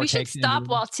 You have any more? We should stop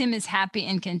while Tim is happy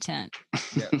and content.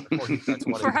 Yeah,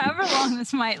 for however long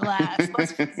this might last.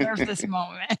 Let's preserve this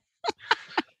moment.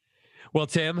 Well,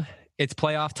 Tim, it's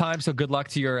playoff time, so good luck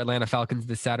to your Atlanta Falcons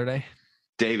this Saturday.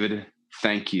 David,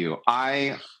 thank you.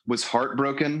 I was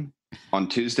heartbroken on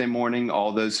Tuesday morning.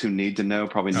 All those who need to know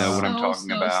probably know what I'm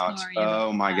talking about.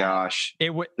 Oh my gosh.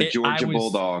 The Georgia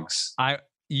Bulldogs.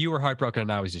 You were heartbroken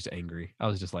and I was just angry. I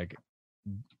was just like,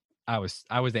 I was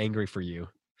angry for you.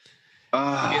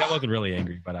 I mean, I wasn't really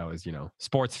angry, but I was,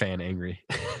 sports fan angry.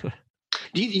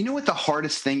 You know what the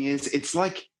hardest thing is? It's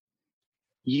like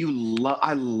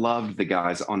I loved the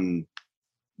guys on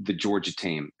the Georgia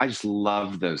team. I just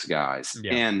loved those guys.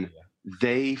 Yeah. And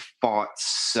they fought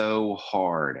so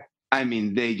hard. I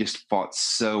mean, they just fought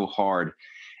so hard.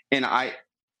 And I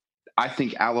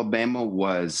think Alabama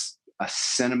was a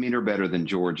centimeter better than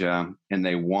Georgia, and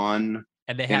they won.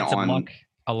 And they had some luck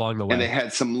along the way. And they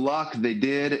had some luck. They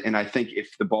did. And I think if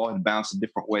the ball had bounced a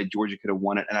different way, Georgia could have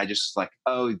won it. And I just like,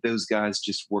 those guys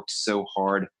just worked so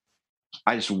hard.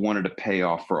 I just wanted to pay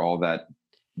off for all that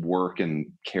work and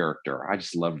character. I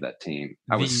just loved that team.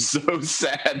 I was so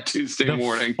sad Tuesday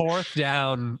morning. Fourth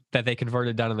down that they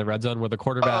converted down in the red zone where the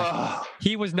quarterback,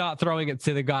 he was not throwing it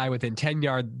to the guy within 10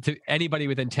 yards, to anybody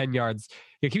within 10 yards.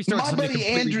 My buddy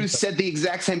Andrew said the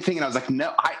exact same thing. And I was like,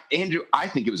 no, Andrew, I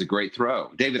think it was a great throw.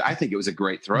 David, I think it was a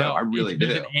great throw. No, I really do.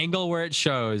 There's an angle where it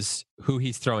shows who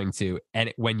he's throwing to.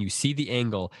 And when you see the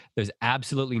angle, there's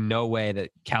absolutely no way that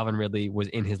Calvin Ridley was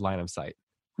in his line of sight.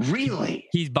 Really?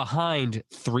 He's behind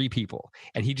three people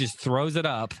and he just throws it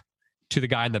up to the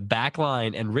guy in the back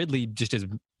line, and Ridley just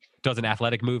does an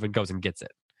athletic move and goes and gets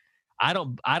it. I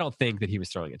don't think that he was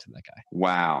throwing it to that guy.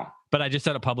 Wow. But I just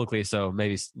said it publicly, so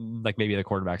maybe the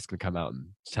quarterback's gonna come out and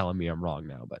telling me I'm wrong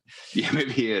now. But yeah,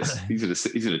 maybe he is. He's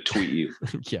gonna tweet you.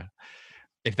 Yeah.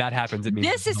 If that happens, it means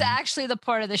this is actually the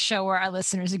part of the show where our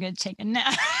listeners are going to take a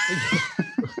nap.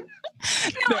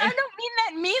 No, I don't mean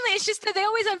that meanly. It's just that they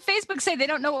always on Facebook say they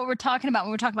don't know what we're talking about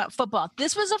when we're talking about football.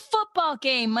 This was a football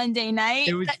game Monday night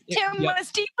that Tim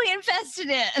was deeply invested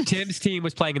in. Tim's team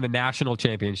was playing in the national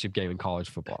championship game in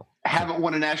college football. Haven't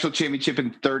won a national championship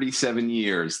in 37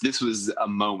 years. This was a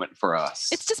moment for us.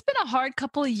 It's just been a hard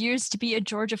couple of years to be a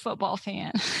Georgia football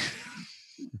fan.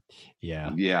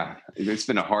 Yeah. It's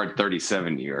been a hard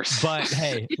 37 years. But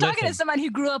hey, you're talking to someone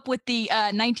who grew up with the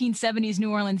 1970s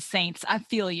New Orleans Saints. I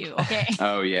feel you. Okay.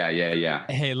 Oh yeah.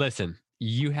 Hey, listen,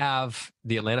 you have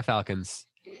the Atlanta Falcons,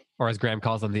 or as Graham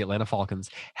calls them, the Atlanta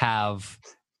Falcons, have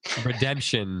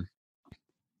redemption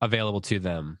available to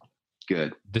them.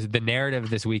 Good. The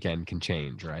narrative this weekend can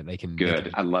change, right? They can.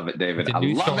 Good. I love it, David. I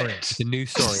love it. It's a new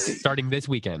story starting this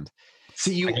weekend.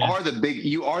 See, you are the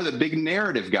big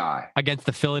narrative guy against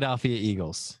the Philadelphia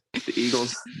Eagles. The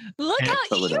Eagles. Look how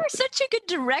you're such a good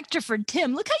director for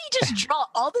Tim. Look how you just draw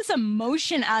all this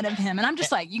emotion out of him. And I'm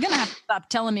just like, you're going to have to stop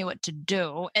telling me what to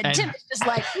do. And Tim's just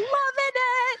like, loving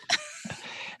it.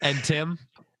 And Tim,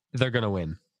 they're going to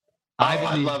win.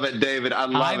 I love it, David.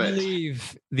 I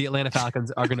believe the Atlanta Falcons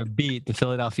are going to beat the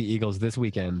Philadelphia Eagles this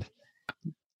weekend.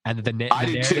 And I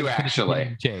do too,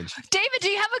 actually. Change. David, do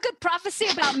you have a good prophecy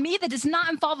about me that does not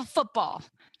involve a football?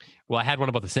 Well, I had one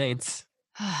about the Saints.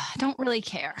 I don't really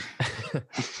care.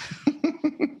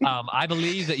 I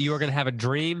believe that you are going to have a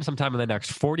dream sometime in the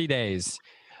next 40 days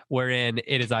wherein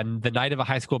it is on the night of a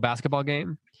high school basketball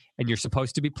game and you're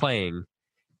supposed to be playing,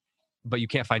 but you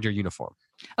can't find your uniform.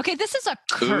 Okay, this is a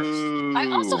curse. Ooh. I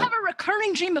also have a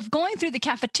recurring dream of going through the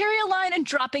cafeteria line and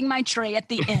dropping my tray at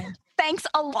the end. Thanks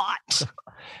a lot.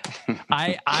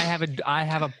 I have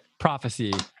a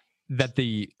prophecy that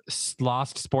the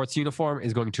lost sports uniform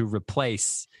is going to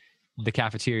replace the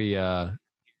cafeteria.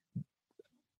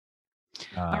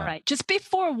 All right. Just be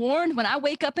forewarned, when I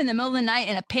wake up in the middle of the night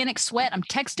in a panic sweat, I'm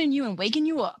texting you and waking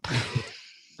you up.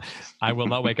 I will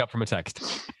not wake up from a text.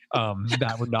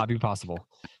 That would not be possible.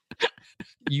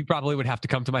 You probably would have to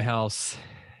come to my house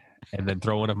and then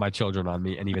throw one of my children on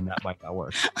me, and even that might not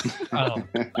work. All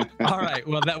right.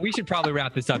 Well, we should probably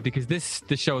wrap this up because this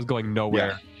show is going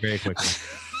nowhere very quickly.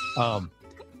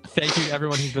 Thank you to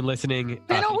everyone who's been listening.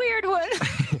 Been a weird one.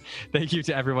 Thank you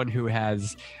to everyone who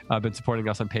has been supporting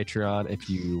us on Patreon. If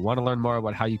you want to learn more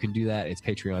about how you can do that, it's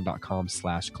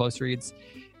patreon.com/closereads.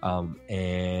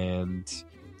 And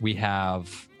we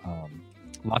have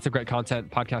lots of great content,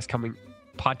 podcast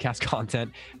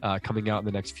content coming out in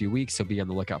the next few weeks, so be on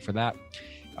the lookout for that.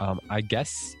 I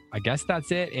guess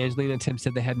that's it. Angelina and Tim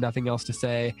said they had nothing else to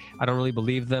say. I don't really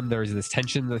believe them. There's this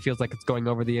tension that feels like it's going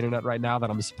over the internet right now that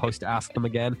I'm supposed to ask them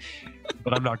again,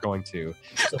 but I'm not going to.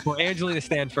 So for Angelina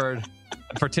Stanford,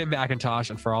 for Tim McIntosh,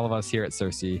 and for all of us here at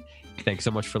CiRCE, thanks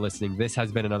so much for listening. This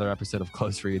has been another episode of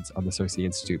Close Reads on the CiRCE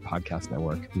Institute Podcast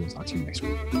Network. We'll talk to you next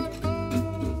week.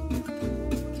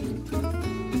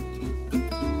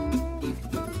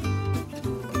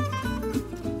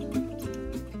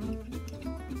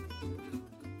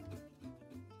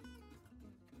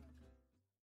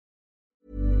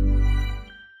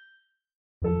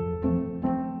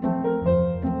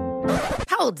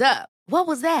 Hold up. What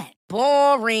was that?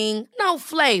 Boring. No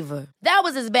flavor. That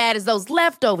was as bad as those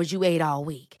leftovers you ate all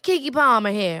week. Keke Palmer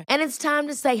here, and it's time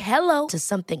to say hello to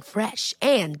something fresh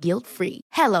and guilt-free.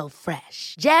 Hello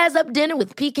Fresh. Jazz up dinner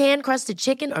with pecan-crusted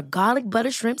chicken or garlic butter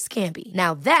shrimp scampi.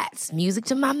 Now that's music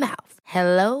to my mouth.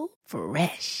 Hello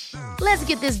Fresh. Let's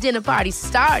get this dinner party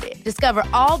started. Discover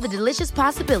all the delicious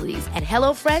possibilities at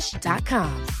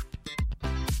hellofresh.com.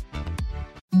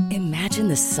 Imagine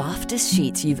the softest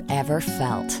sheets you've ever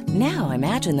felt. Now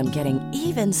imagine them getting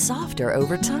even softer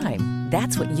over time.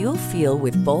 That's what you'll feel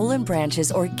with Boll &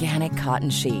 Branch's organic cotton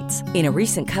sheets. In a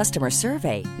recent customer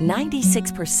survey,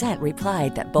 96%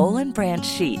 replied that Boll & Branch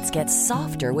sheets get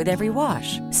softer with every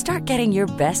wash. Start getting your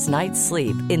best night's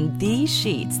sleep in these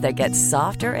sheets that get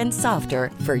softer and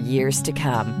softer for years to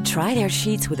come. Try their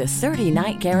sheets with a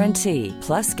 30-night guarantee.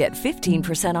 Plus, get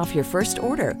 15% off your first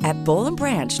order at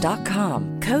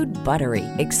bollandbranch.com. Code BUTTERY.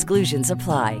 Exclusions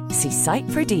apply. See site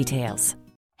for details.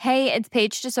 Hey, it's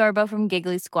Paige DeSorbo from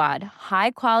Giggly Squad.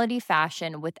 High quality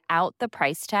fashion without the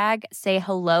price tag. Say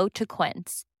hello to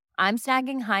Quince. I'm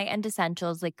snagging high-end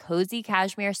essentials like cozy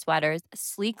cashmere sweaters,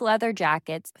 sleek leather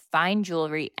jackets, fine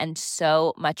jewelry, and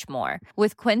so much more.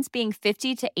 With Quince being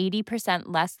 50 to 80%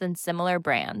 less than similar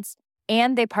brands.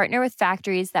 And they partner with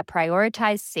factories that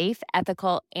prioritize safe,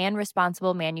 ethical, and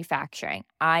responsible manufacturing.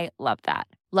 I love that.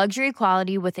 Luxury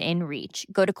quality within reach.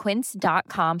 Go to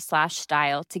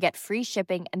quince.com/style to get free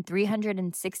shipping and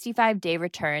 365-day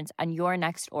returns on your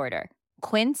next order.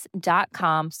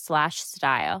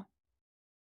 Quince.com/style.